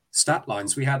fun stat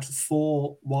lines. We had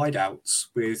 4 wideouts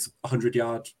with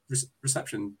 100-yard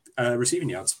receiving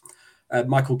yards.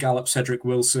 Michael Gallup, Cedric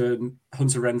Wilson,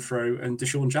 Hunter Renfrow, and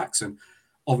Deshaun Jackson.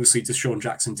 Obviously, Deshaun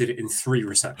Jackson did it in 3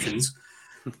 receptions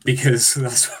because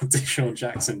that's what Deshaun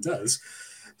Jackson does.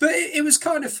 But it was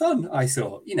kind of fun, I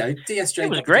thought. DSJ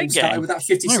was a great game with that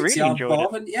 56-yard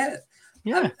bomb, and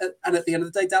and at the end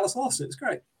of the day, Dallas lost. It was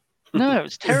great. No, it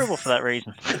was terrible for that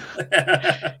reason.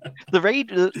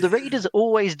 The Raiders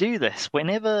always do this.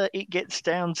 Whenever it gets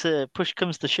down to push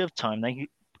comes to shove time, they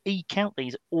eke out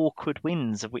these awkward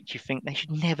wins of which you think they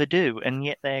should never do, and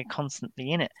yet they're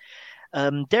constantly in it.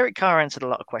 Derek Carr answered a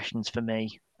lot of questions for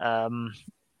me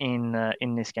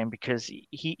in this game because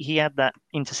he had that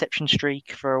interception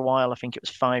streak for a while. I think it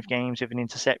was 5 games with an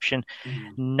interception.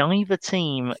 Neither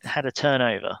team had a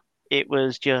turnover. It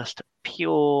was just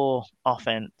pure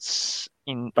offense.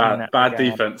 Bad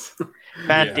defense.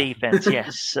 Bad defense,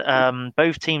 yes.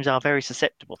 Both teams are very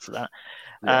susceptible to that.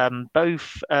 The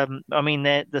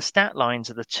stat lines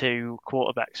of the 2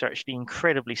 quarterbacks are actually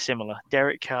incredibly similar.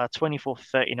 Derek Carr, 24 for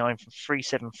 39 from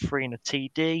 373 and a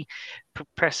TD.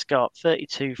 Prescott,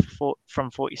 32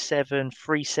 from 47,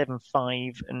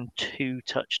 375 and 2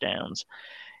 touchdowns.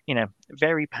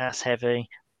 Very pass heavy,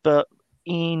 but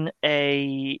on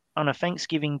a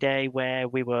Thanksgiving day where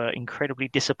we were incredibly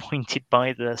disappointed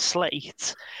by the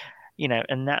slate,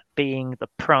 and that being the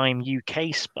prime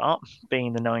UK spot,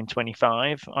 being the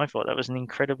 9:25, I thought that was an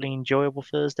incredibly enjoyable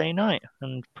Thursday night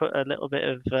and put a little bit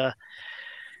of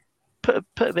put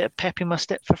a bit of pep in my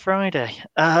step for Friday.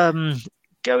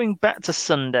 Going back to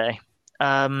Sunday,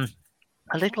 a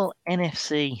little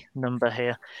NFC number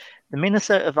here. The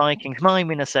Minnesota Vikings, my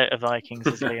Minnesota Vikings,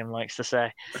 as Liam likes to say,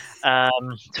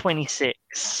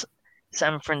 26,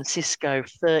 San Francisco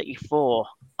 34.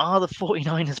 Are the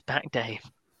 49ers back, Dave?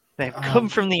 They've come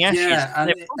from the ashes.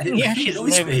 Yeah,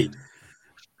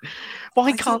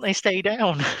 Why can't they stay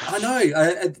down? I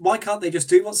know. Why can't they just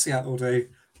do what Seattle do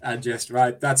and just,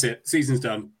 right, that's it. Season's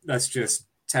done. Let's just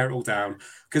tear it all down.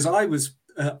 Because I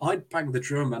banged the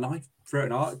drum and I wrote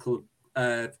an article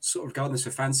sort of regarding this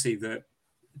for Fancy that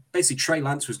basically Trey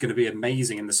Lance was going to be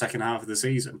amazing in the second half of the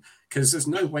season because there's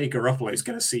no way Garoppolo is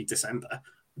going to see December. I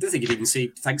don't think he'd even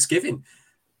see Thanksgiving.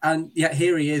 And yet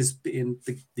here he is being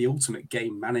the ultimate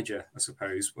game manager, I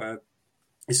suppose, where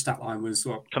his stat line was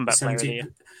comeback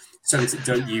 17,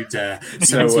 don't you dare.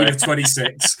 17 of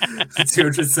 26,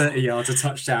 230 yards, a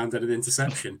touchdown and an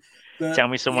interception. But, tell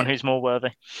me someone who's more worthy.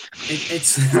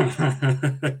 It's for a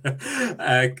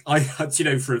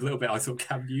little bit I thought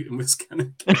Cam Newton was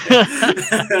going to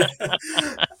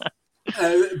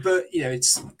but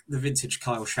it's the vintage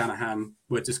Kyle Shanahan.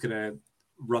 We're just going to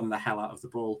run the hell out of the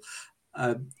ball.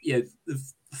 The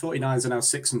 49ers are now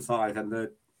 6-5 and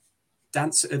they're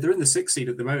in the 6th seed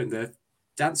at the moment. They're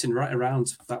dancing right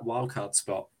around that wildcard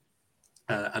spot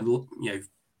and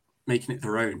making it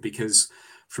their own, because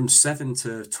from 7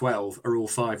 to 12 are all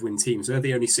 5-win teams. They're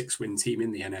the only 6-win team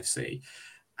in the NFC.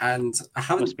 And I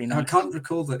can't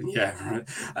recall that. Yeah, right.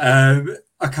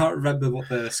 I can't remember what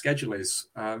the schedule is.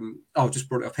 I just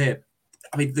brought it up here.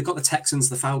 I mean, they've got the Texans,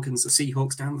 the Falcons, the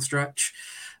Seahawks down the stretch.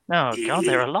 Oh, God,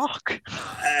 they're a lock.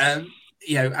 And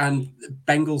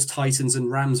Bengals, Titans,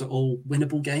 and Rams are all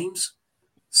winnable games.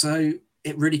 So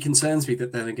it really concerns me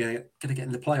that they're going to get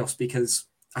in the playoffs, because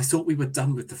I thought we were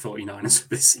done with the 49ers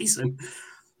this season.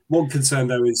 One concern,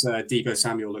 though, is Deebo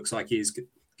Samuel looks like he's going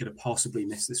to possibly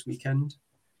miss this weekend.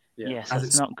 Yeah. Yes,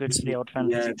 that's not good for the odd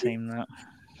fantasy team, that.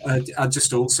 I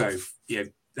just also,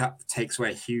 that takes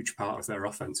away a huge part of their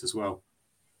offense as well.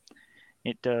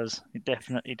 It does. It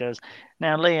definitely does.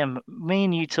 Now, Liam, me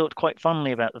and you talked quite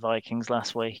fondly about the Vikings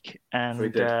last week, and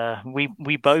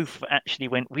we both actually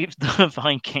went with the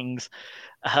Vikings.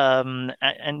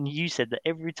 And you said that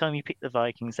every time you pick the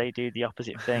Vikings, they do the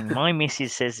opposite thing. My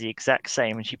missus says the exact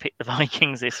same, and she picked the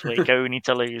Vikings this week, only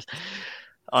to lose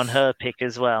on her pick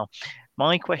as well.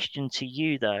 My question to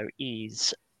you, though,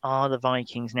 is: are the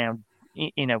Vikings now?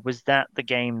 Was that the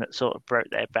game that sort of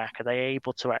broke their back? Are they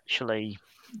able to actually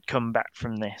come back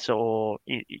from this, or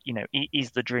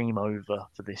is the dream over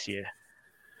for this year?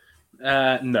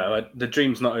 No, the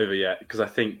dream's not over yet, because I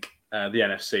think the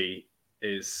NFC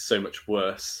is so much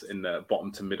worse in the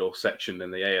bottom to middle section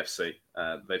than the AFC.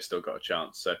 They've still got a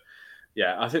chance. So,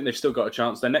 yeah, I think they've still got a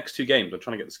chance. Their next two games, I'm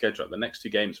trying to get the schedule up. The next two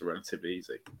games are relatively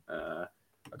easy. I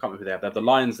can't remember who they have. They have the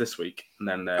Lions this week, and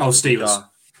then Steelers.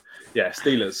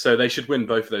 Steelers. So they should win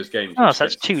both of those games. Oh, so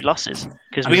that's 2 losses,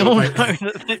 because we all know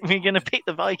that we're going to pick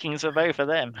the Vikings for both of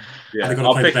them. Yeah, they're going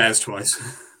to play the Bears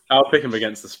twice. I'll pick them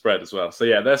against the spread as well. So,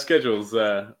 yeah, their schedule's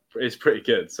is pretty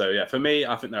good. So, yeah, for me,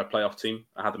 I think they're a playoff team.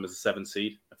 I had them as a 7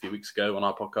 seed a few weeks ago on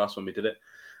our podcast when we did it.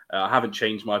 I haven't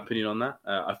changed my opinion on that.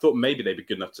 I thought maybe they'd be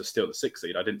good enough to steal the 6th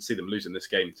seed. I didn't see them losing this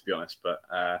game, to be honest. But,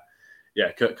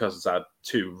 Kirk Cousins had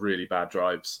 2 really bad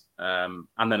drives. And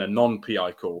then a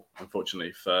non-PI call,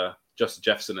 unfortunately, for Justin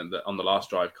Jefferson on the last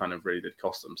drive kind of really did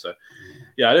cost them. So,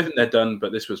 yeah, I don't think they're done,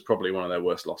 but this was probably one of their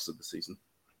worst losses of the season.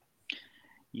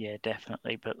 Yeah,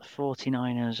 definitely. But the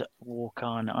 49ers walk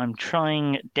on. I'm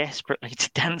trying desperately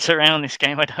to dance around this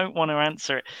game. I don't want to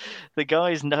answer it. The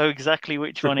guys know exactly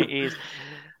which one it is.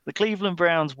 The Cleveland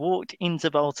Browns walked into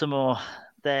Baltimore.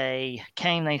 They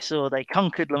came, they saw, they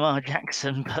conquered Lamar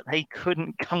Jackson, but they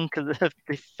couldn't conquer the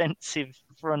defensive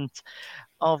front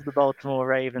of the Baltimore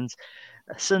Ravens.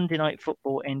 Sunday Night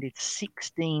Football ended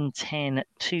 16-10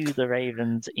 to the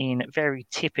Ravens in very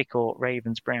typical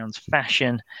Ravens-Browns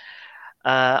fashion.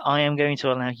 I am going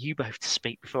to allow you both to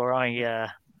speak before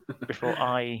I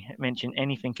mention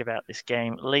anything about this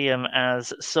game. Liam,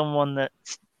 as someone that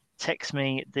texts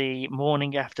me the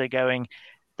morning after going,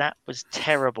 that was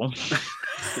terrible,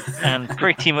 and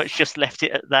pretty much just left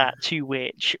it at that, to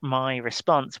which my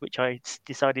response, which I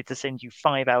decided to send you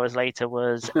 5 hours later,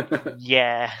 was,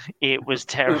 yeah, it was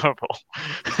terrible.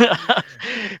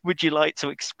 Would you like to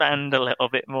expand a little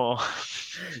bit more?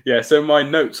 Yeah, so my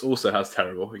notes also has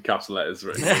terrible in capital letters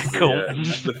written. Cool.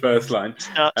 The first line.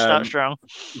 Start strong.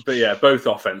 But yeah, both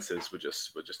offenses were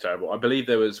just terrible. I believe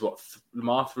there was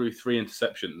Lamar threw 3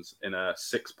 interceptions in a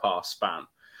 6-pass span.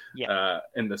 Yeah.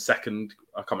 In the second,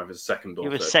 I can't remember if it was second or it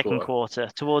was third second quarter.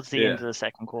 Towards the end of the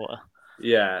second quarter.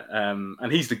 Yeah, and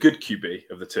he's the good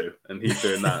QB of the two, and he's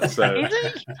doing that. So Is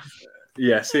he?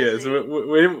 Yes, he is.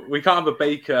 We can't have a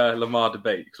Baker Lamar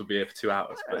debate because we'll be here for 2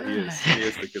 hours, but he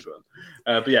is the good one.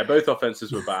 But yeah, both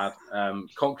offenses were bad.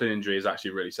 Conklin injury is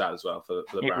actually really sad as well for the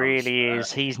Browns. It really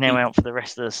is. He's now out for the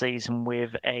rest of the season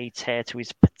with a tear to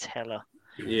his patella.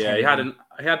 Yeah, he had an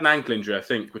ankle injury, I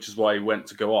think, which is why he went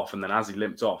to go off. And then as he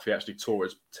limped off, he actually tore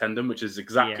his tendon, which is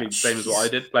exactly the same as what I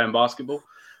did playing basketball.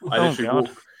 I literally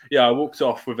Yeah, I walked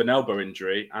off with an elbow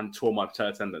injury and tore my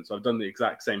patellar tendon. So I've done the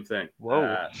exact same thing.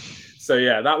 Whoa. So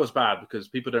yeah, that was bad because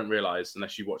people don't realize,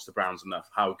 unless you watch the Browns enough,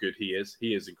 how good he is.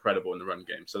 He is incredible in the run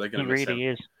game. So they're going to miss him. He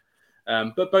really is.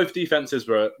 But both defenses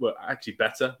were actually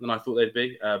better than I thought they'd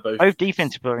be. Both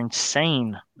defenses were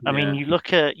insane. I mean, you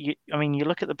look at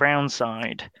the Browns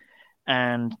side,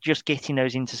 and just getting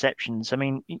those interceptions. I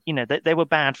mean, they were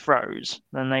bad throws,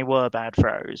 and they were bad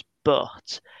throws,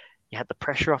 but you had the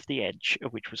pressure off the edge,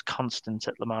 which was constant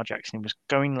at Lamar Jackson. He was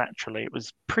going laterally. It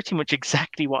was pretty much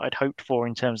exactly what I'd hoped for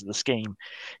in terms of the scheme.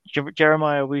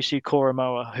 Jeremiah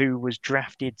Owusu-Koramoah, who was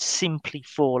drafted simply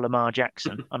for Lamar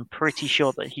Jackson. I'm pretty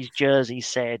sure that his jersey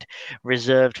said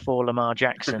reserved for Lamar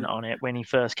Jackson on it when he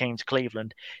first came to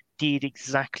Cleveland. Did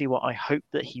exactly what I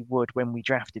hoped that he would when we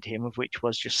drafted him, which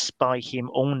was just spy him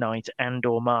all night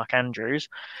or Mark Andrews.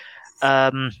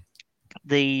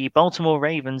 The Baltimore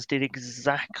Ravens did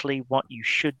exactly what you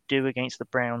should do against the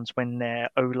Browns when their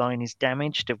O-line is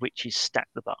damaged, which is stack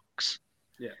the box.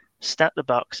 Yeah. Stack the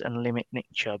box and limit Nick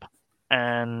Chubb.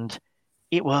 And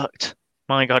it worked.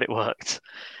 My God, it worked.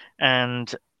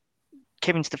 And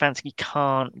Kevin Stefanski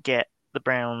can't get the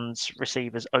Browns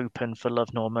receivers open for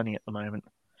love nor money at the moment.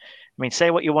 I mean,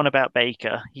 say what you want about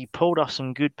Baker. He pulled off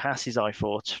some good passes, I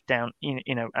thought, down,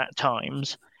 at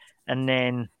times. And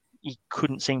then he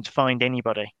couldn't seem to find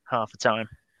anybody half the time.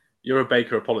 You're a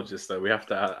Baker apologist, though. We have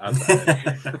to add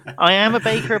that. I am a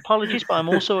Baker apologist, but I'm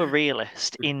also a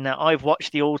realist in that I've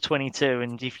watched the All-22,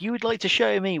 and if you would like to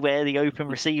show me where the open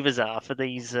receivers are for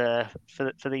these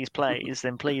for these plays,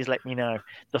 then please let me know.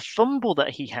 The fumble that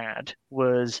he had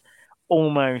was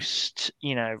almost,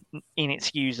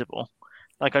 inexcusable.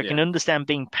 Like, I can understand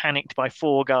being panicked by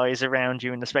four guys around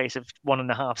you in the space of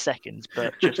 1.5 seconds,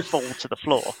 but just fall to the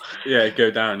floor. Yeah, go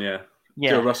down, yeah.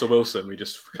 Yeah. Do a Russell Wilson, we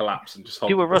just collapse and just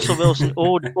hold. Do a Russell Wilson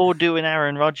or do an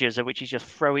Aaron Rodgers, which is just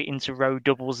throw it into row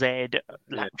double Z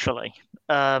laterally.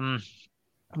 But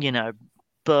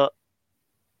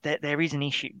there is an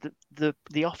issue.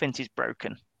 The offense is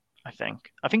broken, I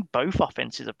think. I think both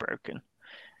offenses are broken.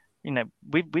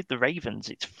 With the Ravens,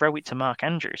 it's throw it to Mark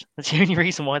Andrews. That's the only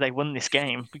reason why they won this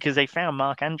game, because they found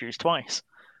Mark Andrews twice.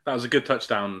 That was a good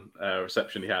touchdown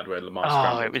reception he had where Lamar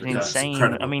scrambled. It was insane.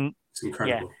 I mean, it's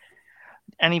incredible. Yeah.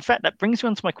 And in fact, that brings me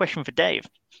on to my question for Dave.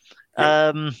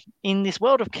 In this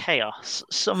world of chaos,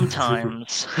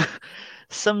 sometimes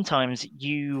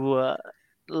you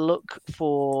look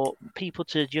for people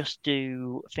to just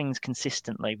do things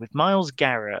consistently. With Myles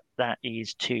Garrett, that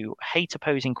is to hate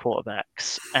opposing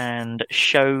quarterbacks and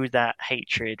show that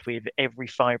hatred with every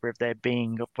fiber of their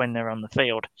being when they're on the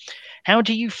field. How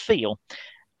do you feel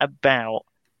about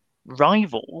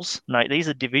rivals? No, these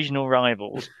are divisional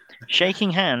rivals.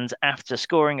 Shaking hands after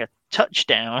scoring a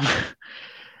touchdown,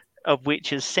 of which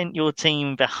has sent your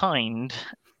team behind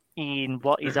in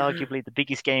what is arguably the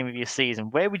biggest game of your season.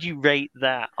 Where would you rate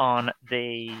that on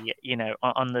the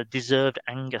deserved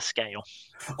anger scale?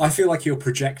 I feel like you're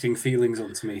projecting feelings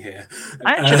onto me here.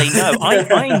 Actually, no,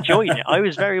 I enjoyed it. I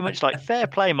was very much like, fair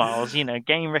play, Myles.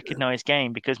 Game recognized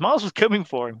game, because Myles was coming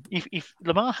for him. If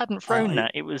Lamar hadn't thrown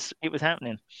that, it was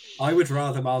happening. I would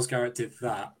rather Myles Garrett did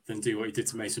that than do what he did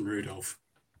to Mason Rudolph.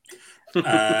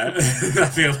 I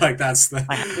feel like that's the.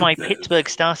 I have my Pittsburgh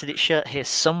started its shirt here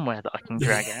somewhere that I can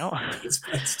drag out.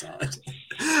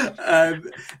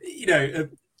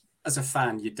 As a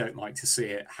fan, you don't like to see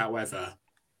it. However,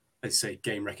 they say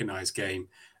game recognized game.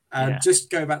 Just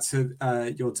go back to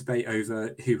your debate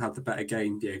over who had the better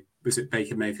game. Was it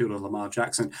Baker Mayfield or Lamar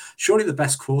Jackson? Surely the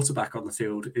best quarterback on the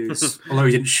field is, although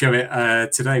he didn't show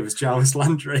it today, was Jarvis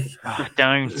Landry. Oh,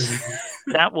 don't.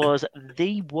 That was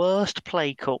the worst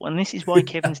play call. And this is why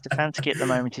Kevin Stefanski at the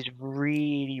moment is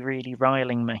really, really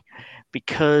riling me.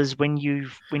 Because when you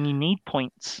need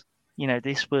points,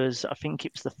 this was, I think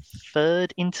it was the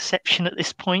third interception at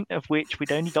this point, of which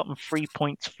we'd only gotten 3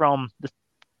 points from the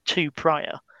 2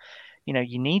 prior.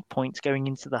 You need points going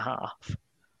into the half.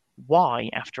 Why,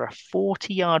 after a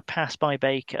 40-yard pass by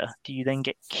Baker, do you then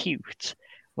get cute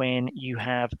when you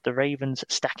have the Ravens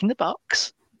stacking the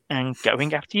box and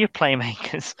going after your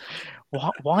playmakers?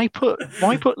 Why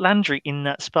put Landry in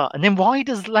that spot? And then why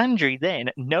does Landry then,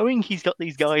 knowing he's got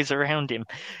these guys around him,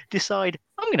 decide,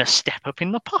 I'm going to step up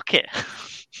in the pocket?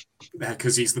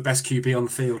 Because he's the best QB on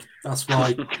the field. That's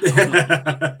why.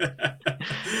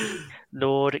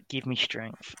 Lord, give me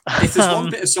strength. If there's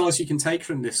one bit of solace you can take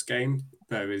from this game,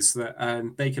 though, is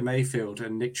that Baker Mayfield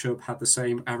and Nick Chubb had the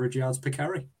same average yards per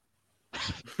carry.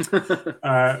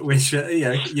 Which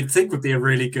you'd think would be a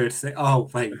really good thing. Oh,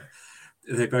 wait.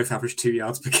 They both average 2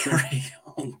 yards per carry.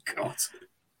 Oh, God.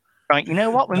 Right, you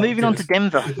know what? We're moving on to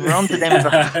Denver. We're on to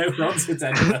Denver. We're on to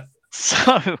Denver.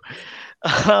 So,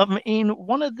 in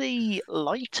one of the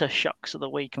lighter shocks of the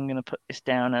week, I'm going to put this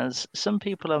down as some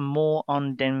people are more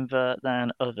on Denver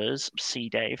than others. See,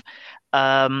 Dave.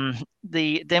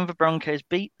 The Denver Broncos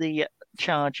beat the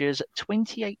Chargers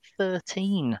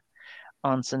 28-13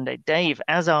 on Sunday. Dave,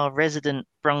 as our resident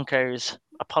Broncos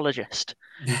apologist,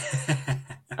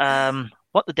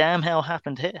 what the damn hell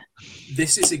happened here?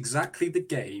 This is exactly the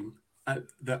game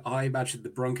that I imagined the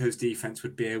Broncos defense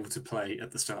would be able to play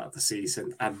at the start of the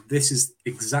season. And this is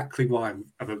exactly why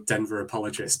I'm a Denver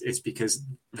apologist. It's because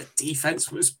the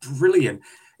defense was brilliant.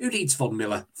 Who needs Von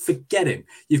Miller? Forget him.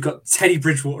 You've got Teddy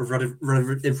Bridgewater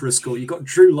running in for a score. You've got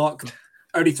Drew Lock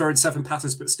only throwing 7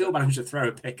 passes, but still managed to throw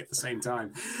a pick at the same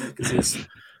time because he's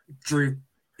Drew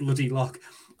bloody Lock.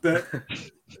 But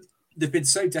they've been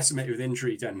so decimated with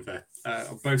injury, Denver,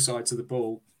 on both sides of the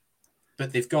ball.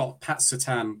 But they've got Pat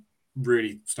Surtain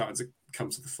really starting to come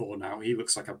to the fore now. He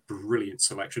looks like a brilliant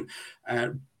selection.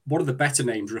 One of the better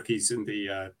named rookies in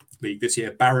the league this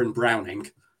year, Baron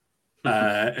Browning,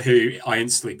 who I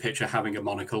instantly picture having a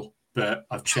monocle, but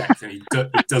I've checked and he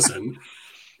doesn't,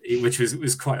 which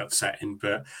was quite upsetting.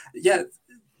 But yeah,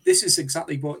 this is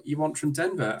exactly what you want from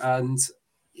Denver. And,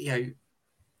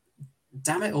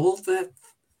 damn it all, they're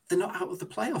not out of the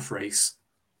playoff race,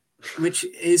 which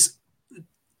is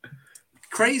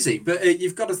crazy. But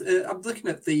you've got to. I'm looking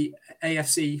at the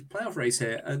AFC playoff race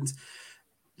here, and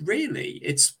really,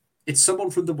 it's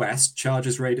someone from the West,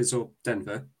 Chargers, Raiders, or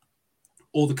Denver,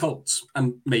 or the Colts,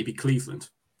 and maybe Cleveland.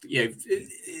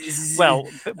 Well,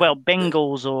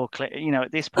 Bengals or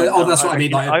at this point. That's what I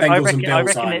mean. Like Bengals and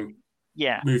Bills.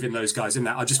 Yeah, moving those guys in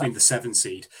there. I just mean the 7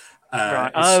 seed.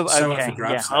 Right. Okay.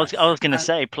 Yeah, I was going to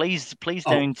say, please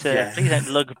don't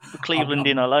lug Cleveland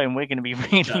in alone. We're going to be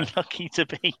really lucky to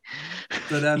be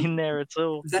in there at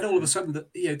all. Then all of a sudden,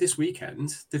 this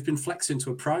weekend they've been flexed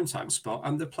into a primetime spot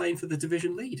and they're playing for the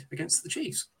division lead against the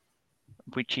Chiefs,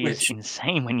 which is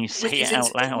insane when you say it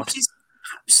out loud. Which is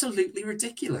absolutely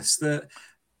ridiculous. The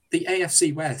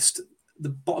AFC West, the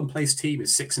bottom place team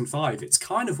is 6-5. It's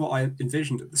kind of what I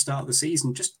envisioned at the start of the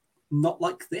season, just not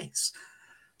like this.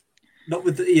 Not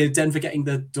with Denver getting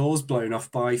the doors blown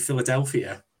off by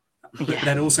Philadelphia, but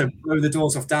then also blow the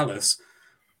doors off Dallas,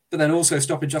 but then also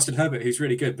stopping Justin Herbert, who's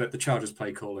really good, but the Chargers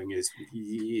play calling is...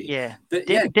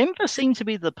 Denver seemed to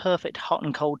be the perfect hot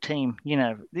and cold team.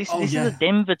 This is a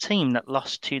Denver team that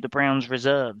lost to the Browns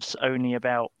reserves only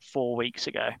about 4 weeks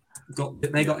ago.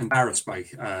 They got embarrassed by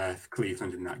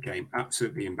Cleveland in that game,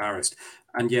 absolutely embarrassed.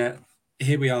 And yet,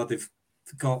 here we are, they've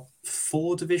got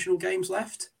 4 divisional games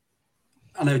left.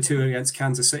 I know 2 against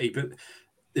Kansas City, but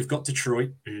they've got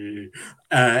Detroit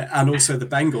and also the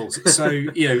Bengals. So,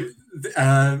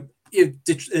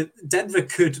 Denver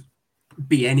could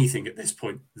be anything at this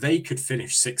point. They could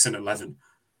finish 6-11.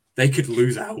 They could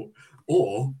lose out,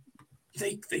 or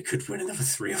they could win another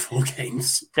 3 or 4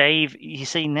 games. Dave, you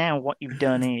see now what you've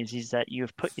done is that you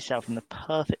have put yourself in the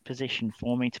perfect position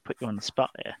for me to put you on the spot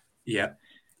here. Yeah.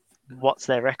 What's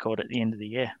their record at the end of the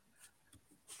year?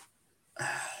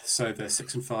 So they're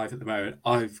 6-5 at the moment.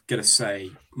 I'm gonna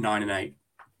say 9-8.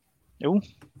 Oh,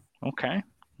 okay,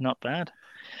 not bad.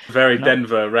 Very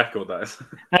Denver record, that is.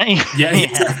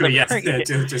 Exactly.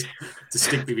 Just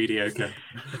distinctly mediocre.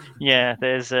 Yeah,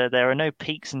 there are no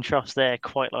peaks and troughs there,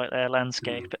 quite like their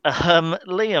landscape.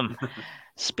 Liam,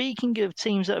 speaking of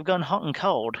teams that have gone hot and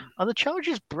cold, are the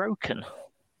Chargers broken?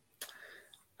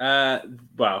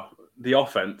 Well, the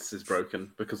offense is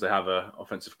broken because they have an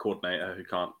offensive coordinator who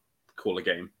can't call a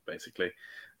game, basically.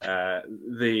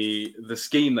 The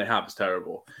scheme they have is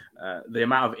terrible. The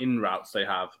amount of in routes they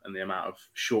have and the amount of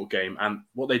short game, and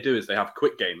what they do is they have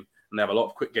quick game, and they have a lot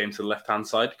of quick game to the left hand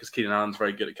side because Keenan Allen's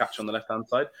very good at catching on the left hand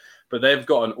side. But they've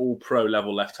got an all pro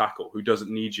level left tackle who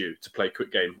doesn't need you to play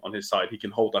quick game on his side. He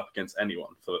can hold up against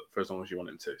anyone for as long as you want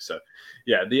him to. So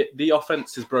yeah, the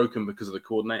offense is broken because of the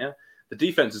coordinator. The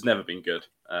defense has never been good.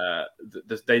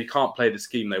 They can't play the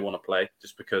scheme they want to play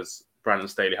just because Brandon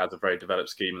Staley has a very developed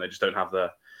scheme and they just don't have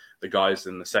the guys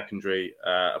in the secondary,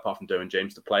 apart from Derwin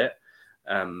James, to play it.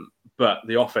 But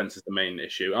the offense is the main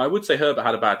issue. And I would say Herbert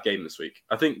had a bad game this week.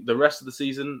 I think the rest of the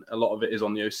season, a lot of it is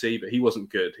on the OC, but he wasn't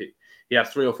good. He had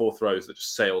 3 or 4 throws that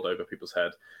just sailed over people's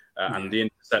head. And the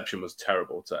interception was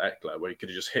terrible to Eckler, where he could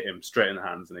have just hit him straight in the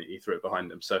hands and he threw it behind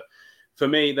him. So for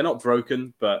me, they're not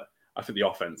broken, but I think the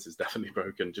offense is definitely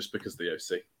broken just because of the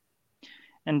OC.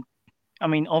 And I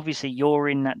mean, obviously, you're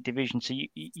in that division, so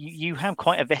you have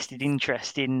quite a vested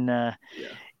interest in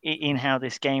how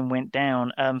this game went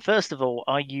down. First of all,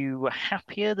 are you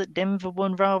happier that Denver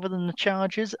won rather than the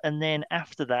Chargers? And then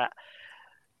after that,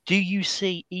 do you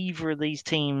see either of these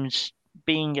teams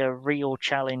being a real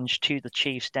challenge to the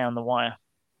Chiefs down the wire.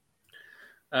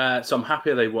 So I'm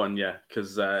happier they won, yeah,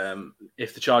 because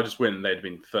if the Chargers win, they'd have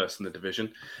been first in the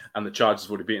division, and the Chargers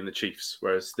would have beaten the Chiefs,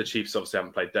 whereas the Chiefs obviously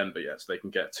haven't played Denver yet, so they can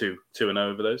get 2-0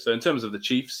 over those. So in terms of the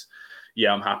Chiefs,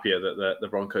 yeah, I'm happier that the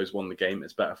Broncos won the game.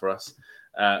 It's better for us.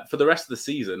 For the rest of the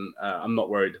season, I'm not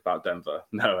worried about Denver.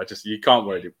 No, you can't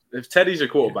worry. If Teddy's your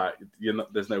quarterback,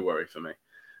 there's no worry for me.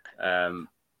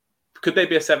 Could they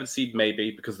be a 7th seed?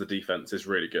 Maybe, because the defense is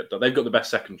really good. They've got the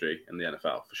best secondary in the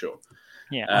NFL for sure.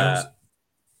 Yeah.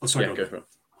 Sorry, go for it.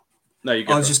 No, you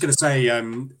go. I was just going to say,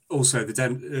 also, the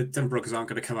Denver Broncos aren't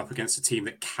going to come up against a team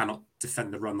that cannot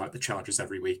defend the run like the Chargers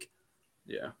every week.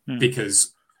 Yeah.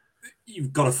 Because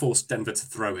you've got to force Denver to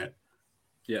throw it.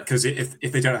 Yeah. Because if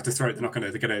they don't have to throw it, they're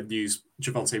going to use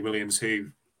Javonte Williams, who,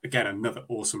 again, another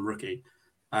awesome rookie,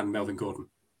 and Melvin Gordon.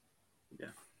 Yeah.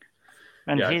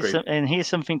 And here's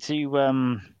something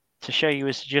to show you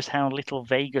as to just how little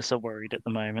Vegas are worried at the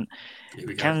moment.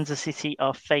 Kansas City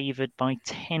are favoured by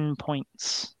 10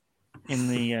 points in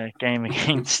the game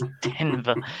against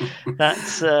Denver.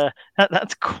 That's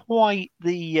quite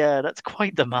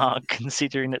the mark,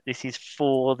 considering that this is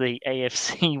for the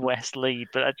AFC West lead.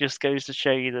 But that just goes to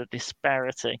show you the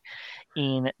disparity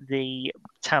in the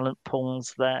talent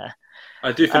pools there.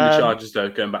 I do think the Chargers, though,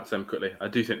 going back to them quickly, I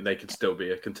do think they could still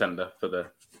be a contender for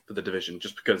the division,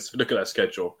 just because if you look at their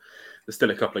schedule, there's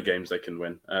still a couple of games they can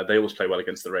win. They always play well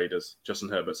against the Raiders. Justin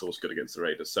Herbert's always good against the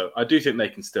Raiders. So I do think they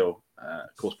can still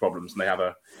cause problems. And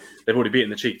they've already beaten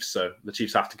the Chiefs, so the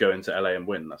Chiefs have to go into LA and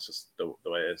win. That's just the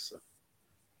way it is. So.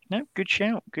 No, good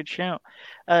shout.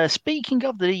 Speaking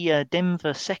of the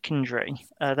Denver secondary,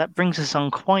 that brings us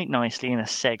on quite nicely in a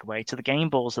segue to the game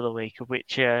balls of the week, of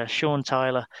which Sean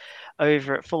Tyler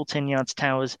over at Full 10 Yards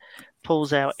Towers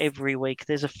pulls out every week.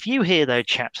 There's a few here, though,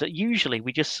 chaps, that usually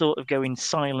we just sort of go in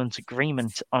silent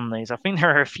agreement on these. I think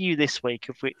there are a few this week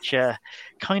of which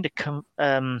kind of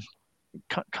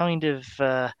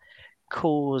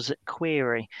cause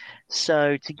query.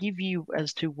 So to give you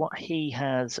as to what he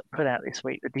has put out this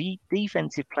week, the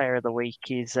defensive player of the week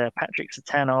is Patrick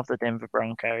Surtain of the Denver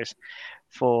Broncos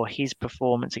for his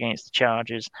performance against the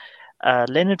Chargers.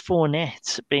 Leonard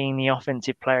Fournette being the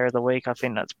offensive player of the week, I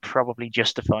think that's probably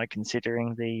justified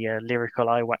considering the lyrical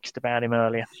I waxed about him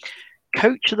earlier.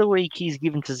 Coach of the week is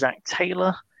given to Zach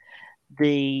Taylor.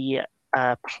 The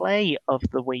play of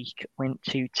the week went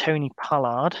to Tony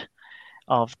Pollard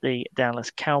of the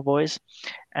Dallas Cowboys,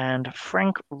 and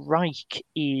Frank Reich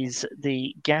is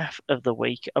the gaff of the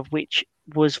week, of which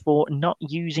was for not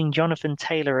using Jonathan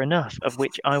Taylor enough, of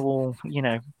which I will,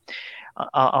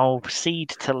 I'll cede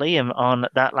to Liam on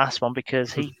that last one,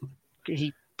 because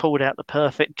he pulled out the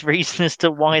perfect reason as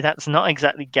to why that's not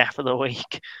exactly gaff of the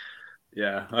week.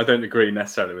 Yeah, I don't agree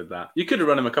necessarily with that. You could have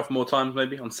run him a couple more times,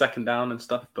 maybe on second down and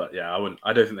stuff, but yeah,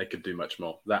 I don't think they could do much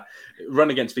more. That run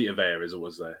against Vita Vea is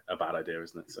always a bad idea,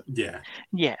 isn't it? So.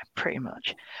 Yeah, pretty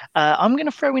much. I'm going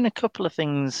to throw in a couple of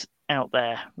things out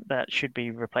there that should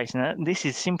be replacing that. This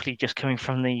is simply just coming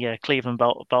from the Cleveland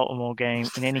Baltimore game.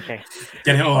 In any case,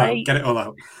 get it all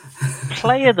out.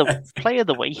 Play of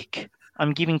the week,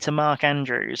 I'm giving to Mark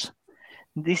Andrews.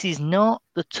 This is not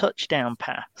the touchdown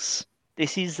pass.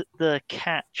 This is the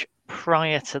catch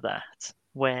prior to that,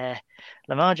 where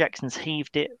Lamar Jackson's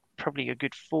heaved it probably a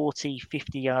good 40,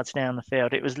 50 yards down the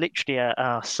field. It was literally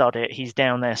sod it, he's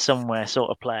down there somewhere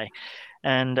sort of play.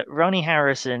 And Ronnie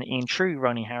Harrison, in true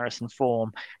Ronnie Harrison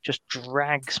form, just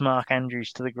drags Mark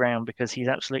Andrews to the ground because he's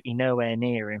absolutely nowhere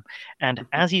near him. And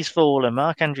as he's fallen,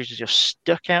 Mark Andrews has just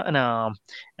stuck out an arm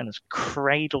and has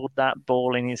cradled that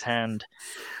ball in his hand,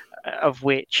 of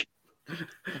which...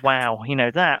 Wow,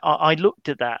 that I looked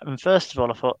at that, and first of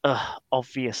all I thought,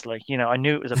 obviously, I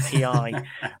knew it was a PI,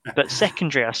 but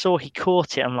secondary, I saw he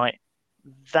caught it. I'm like,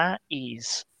 that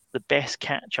is the best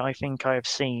catch I think I've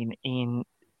seen in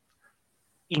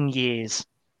years.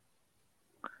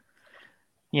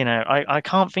 I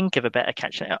can't think of a better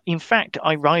catch. In fact,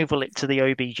 I rival it to the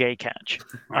OBJ catch.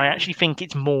 I actually think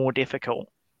it's more difficult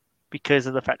because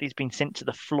of the fact he's been sent to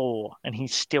the floor and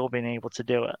he's still been able to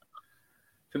do it.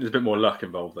 I think there's a bit more luck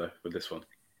involved, though, with this one,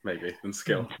 maybe, than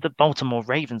skill. The Baltimore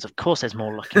Ravens, of course, there's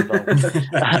more luck involved.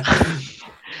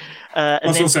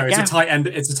 Also, it's a tight end.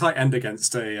 It's a tight end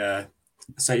against a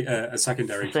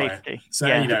secondary player. So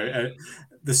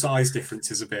the size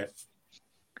difference is a bit.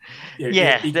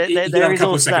 There is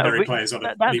also secondary players on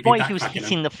it. That's why he was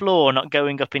hitting the floor, not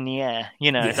going up in the air.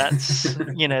 That's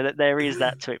that there is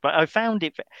that to it. But I found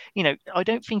it. I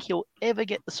don't think he'll ever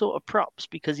get the sort of props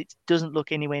because it doesn't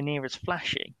look anywhere near as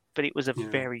flashy. But it was a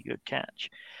very good catch.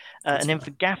 And then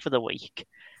for gaff of the week,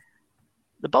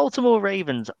 The Baltimore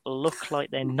Ravens look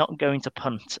like they're not going to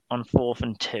punt on 4th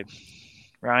and 2,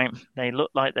 right? They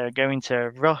look like they're going to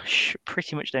rush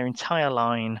pretty much their entire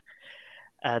line.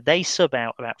 They sub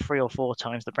out about 3 or 4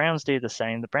 times. The Browns do the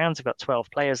same. The Browns have got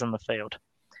 12 players on the field.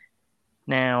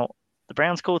 Now, the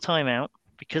Browns call timeout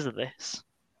because of this.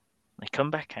 They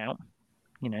come back out.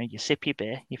 You sip your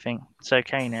beer. You think, it's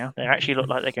okay now. They actually look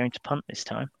like they're going to punt this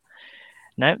time.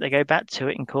 No, they go back to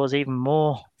it and cause even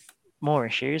more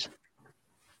issues.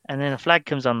 And then a flag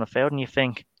comes on the field and you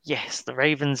think, yes, the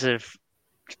Ravens have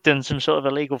done some sort of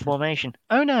illegal formation.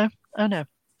 Oh, no.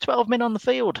 12 men on the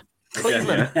field.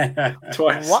 Cleveland. Yeah.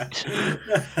 Twice.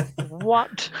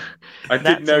 What? I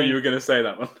didn't know you were going to say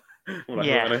that one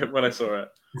when I saw it.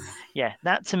 Yeah,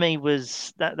 that to me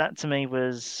was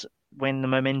when the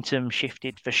momentum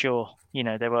shifted for sure.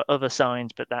 There were other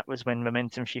signs, but that was when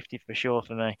momentum shifted for sure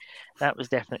for me. That was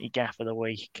definitely gaff of the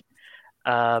week.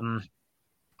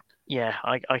 Yeah,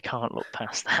 I can't look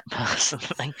past that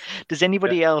personally. Does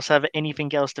anybody else have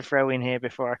anything else to throw in here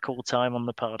before I call time on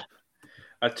the pod?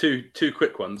 Two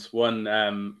quick ones. One,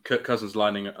 Kirk Cousins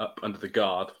lining up under the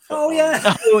guard. On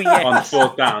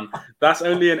 4th down. That's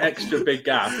only an extra big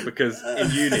gaffe because in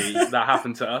uni that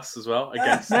happened to us as well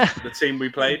against the team we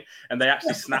played, and they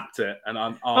actually snapped it. And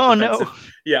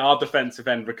our defensive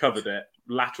end recovered it,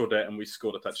 lateraled it, and we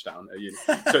scored a touchdown at uni.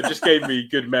 So it just gave me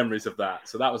good memories of that.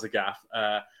 So that was a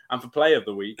gaffe. And for play of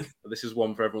the week, this is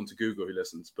one for everyone to Google who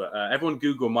listens. But everyone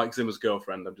Google Mike Zimmer's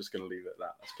girlfriend. I'm just going to leave it at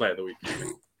that. That's play of the week.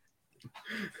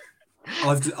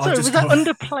 Was that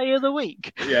under play of the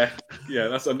week? Yeah,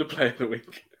 that's under play of the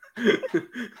week.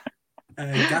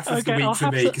 Gaff of the week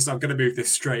for me, because I'm going to move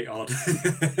this straight on.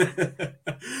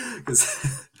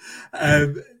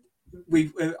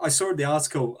 I saw in the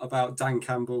article about Dan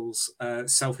Campbell's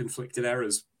self-inflicted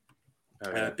errors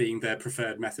being their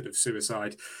preferred method of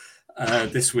suicide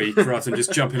this week, rather than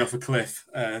just jumping off a cliff.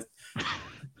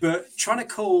 But trying to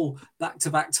call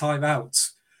back-to-back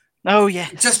timeouts. Oh, yeah.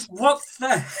 Just what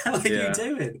the hell are you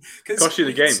doing? Cost you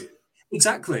the game.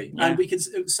 Exactly. Yeah. And we can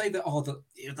say that, the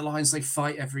Lions, they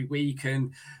fight every week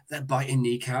and they're biting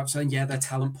kneecaps and, they're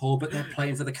talent poor, but they're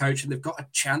playing for the coach and they've got a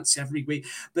chance every week.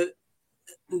 But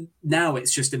now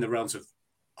it's just in the realms of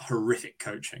horrific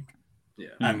coaching.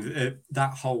 Yeah. And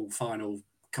that whole final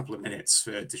couple of minutes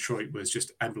for Detroit was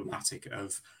just emblematic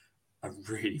of a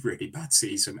really, really bad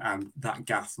season. And that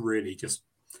gaff really just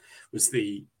was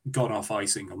the gone-off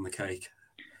icing on the cake.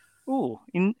 Oh,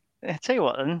 I tell you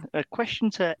what, then, a question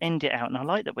to end it out, and I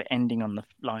like that we're ending on the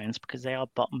Lions because they are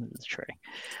bottom of the tree.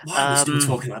 Why are we still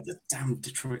talking about the damn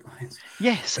Detroit Lions?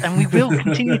 Yes, and we will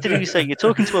continue to do so. You're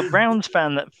talking to a Browns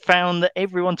fan that found that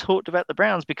everyone talked about the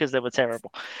Browns because they were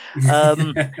terrible.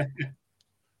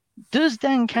 Does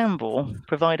Dan Campbell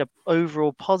provide an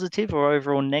overall positive or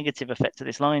overall negative effect to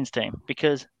this Lions team?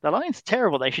 Because the Lions are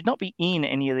terrible. They should not be in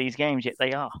any of these games, yet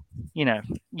they are.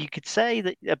 You could say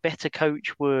that a better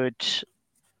coach would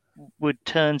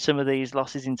turn some of these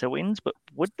losses into wins, but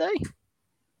would they?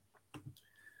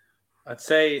 I'd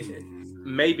say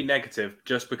maybe negative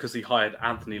just because he hired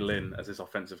Anthony Lynn as his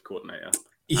offensive coordinator.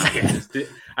 Yeah.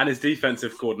 And his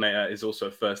defensive coordinator is also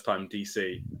a first-time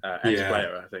DC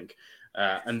ex-player, I think.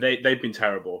 And they've been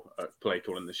terrible at play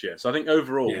calling this year. So I think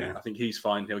overall, I think he's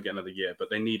fine. He'll get another year, but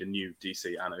they need a new DC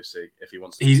and OC if he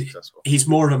wants to be successful. He's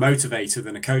more of a motivator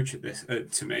than a coach at this,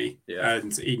 to me. Yeah.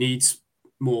 And he needs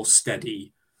more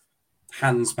steady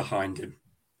hands behind him,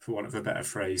 for want of a better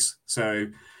phrase. So,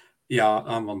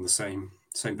 I'm on the same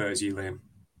boat as you, Liam.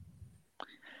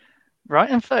 Right,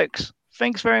 and folks,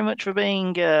 thanks very much for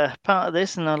being part of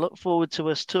this, and I look forward to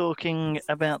us talking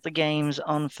about the games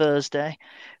on Thursday.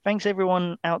 Thanks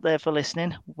everyone out there for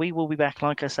listening. We will be back,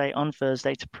 like I say, on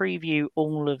Thursday to preview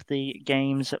all of the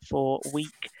games for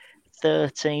week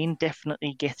 13,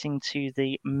 definitely getting to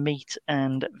the meat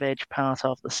and veg part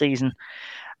of the season.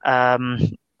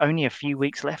 Only a few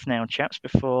weeks left now, chaps,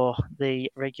 before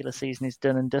the regular season is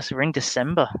done and dusted. We're in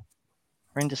December.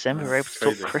 We're able to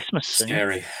talk Christmas soon.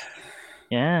 Scary.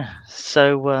 Yeah.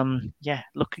 So,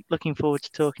 looking forward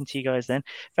to talking to you guys then.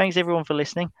 Thanks, everyone, for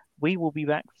listening. We will be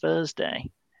back Thursday.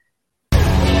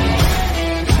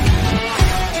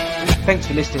 Thanks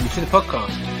for listening to the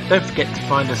podcast. Don't forget to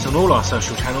find us on all our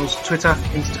social channels, Twitter,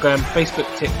 Instagram, Facebook,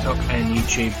 TikTok and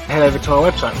YouTube. Head over to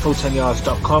our website,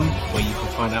 full10yards.com, where you can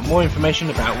find out more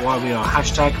information about why we are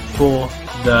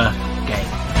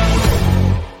 #4TheGame.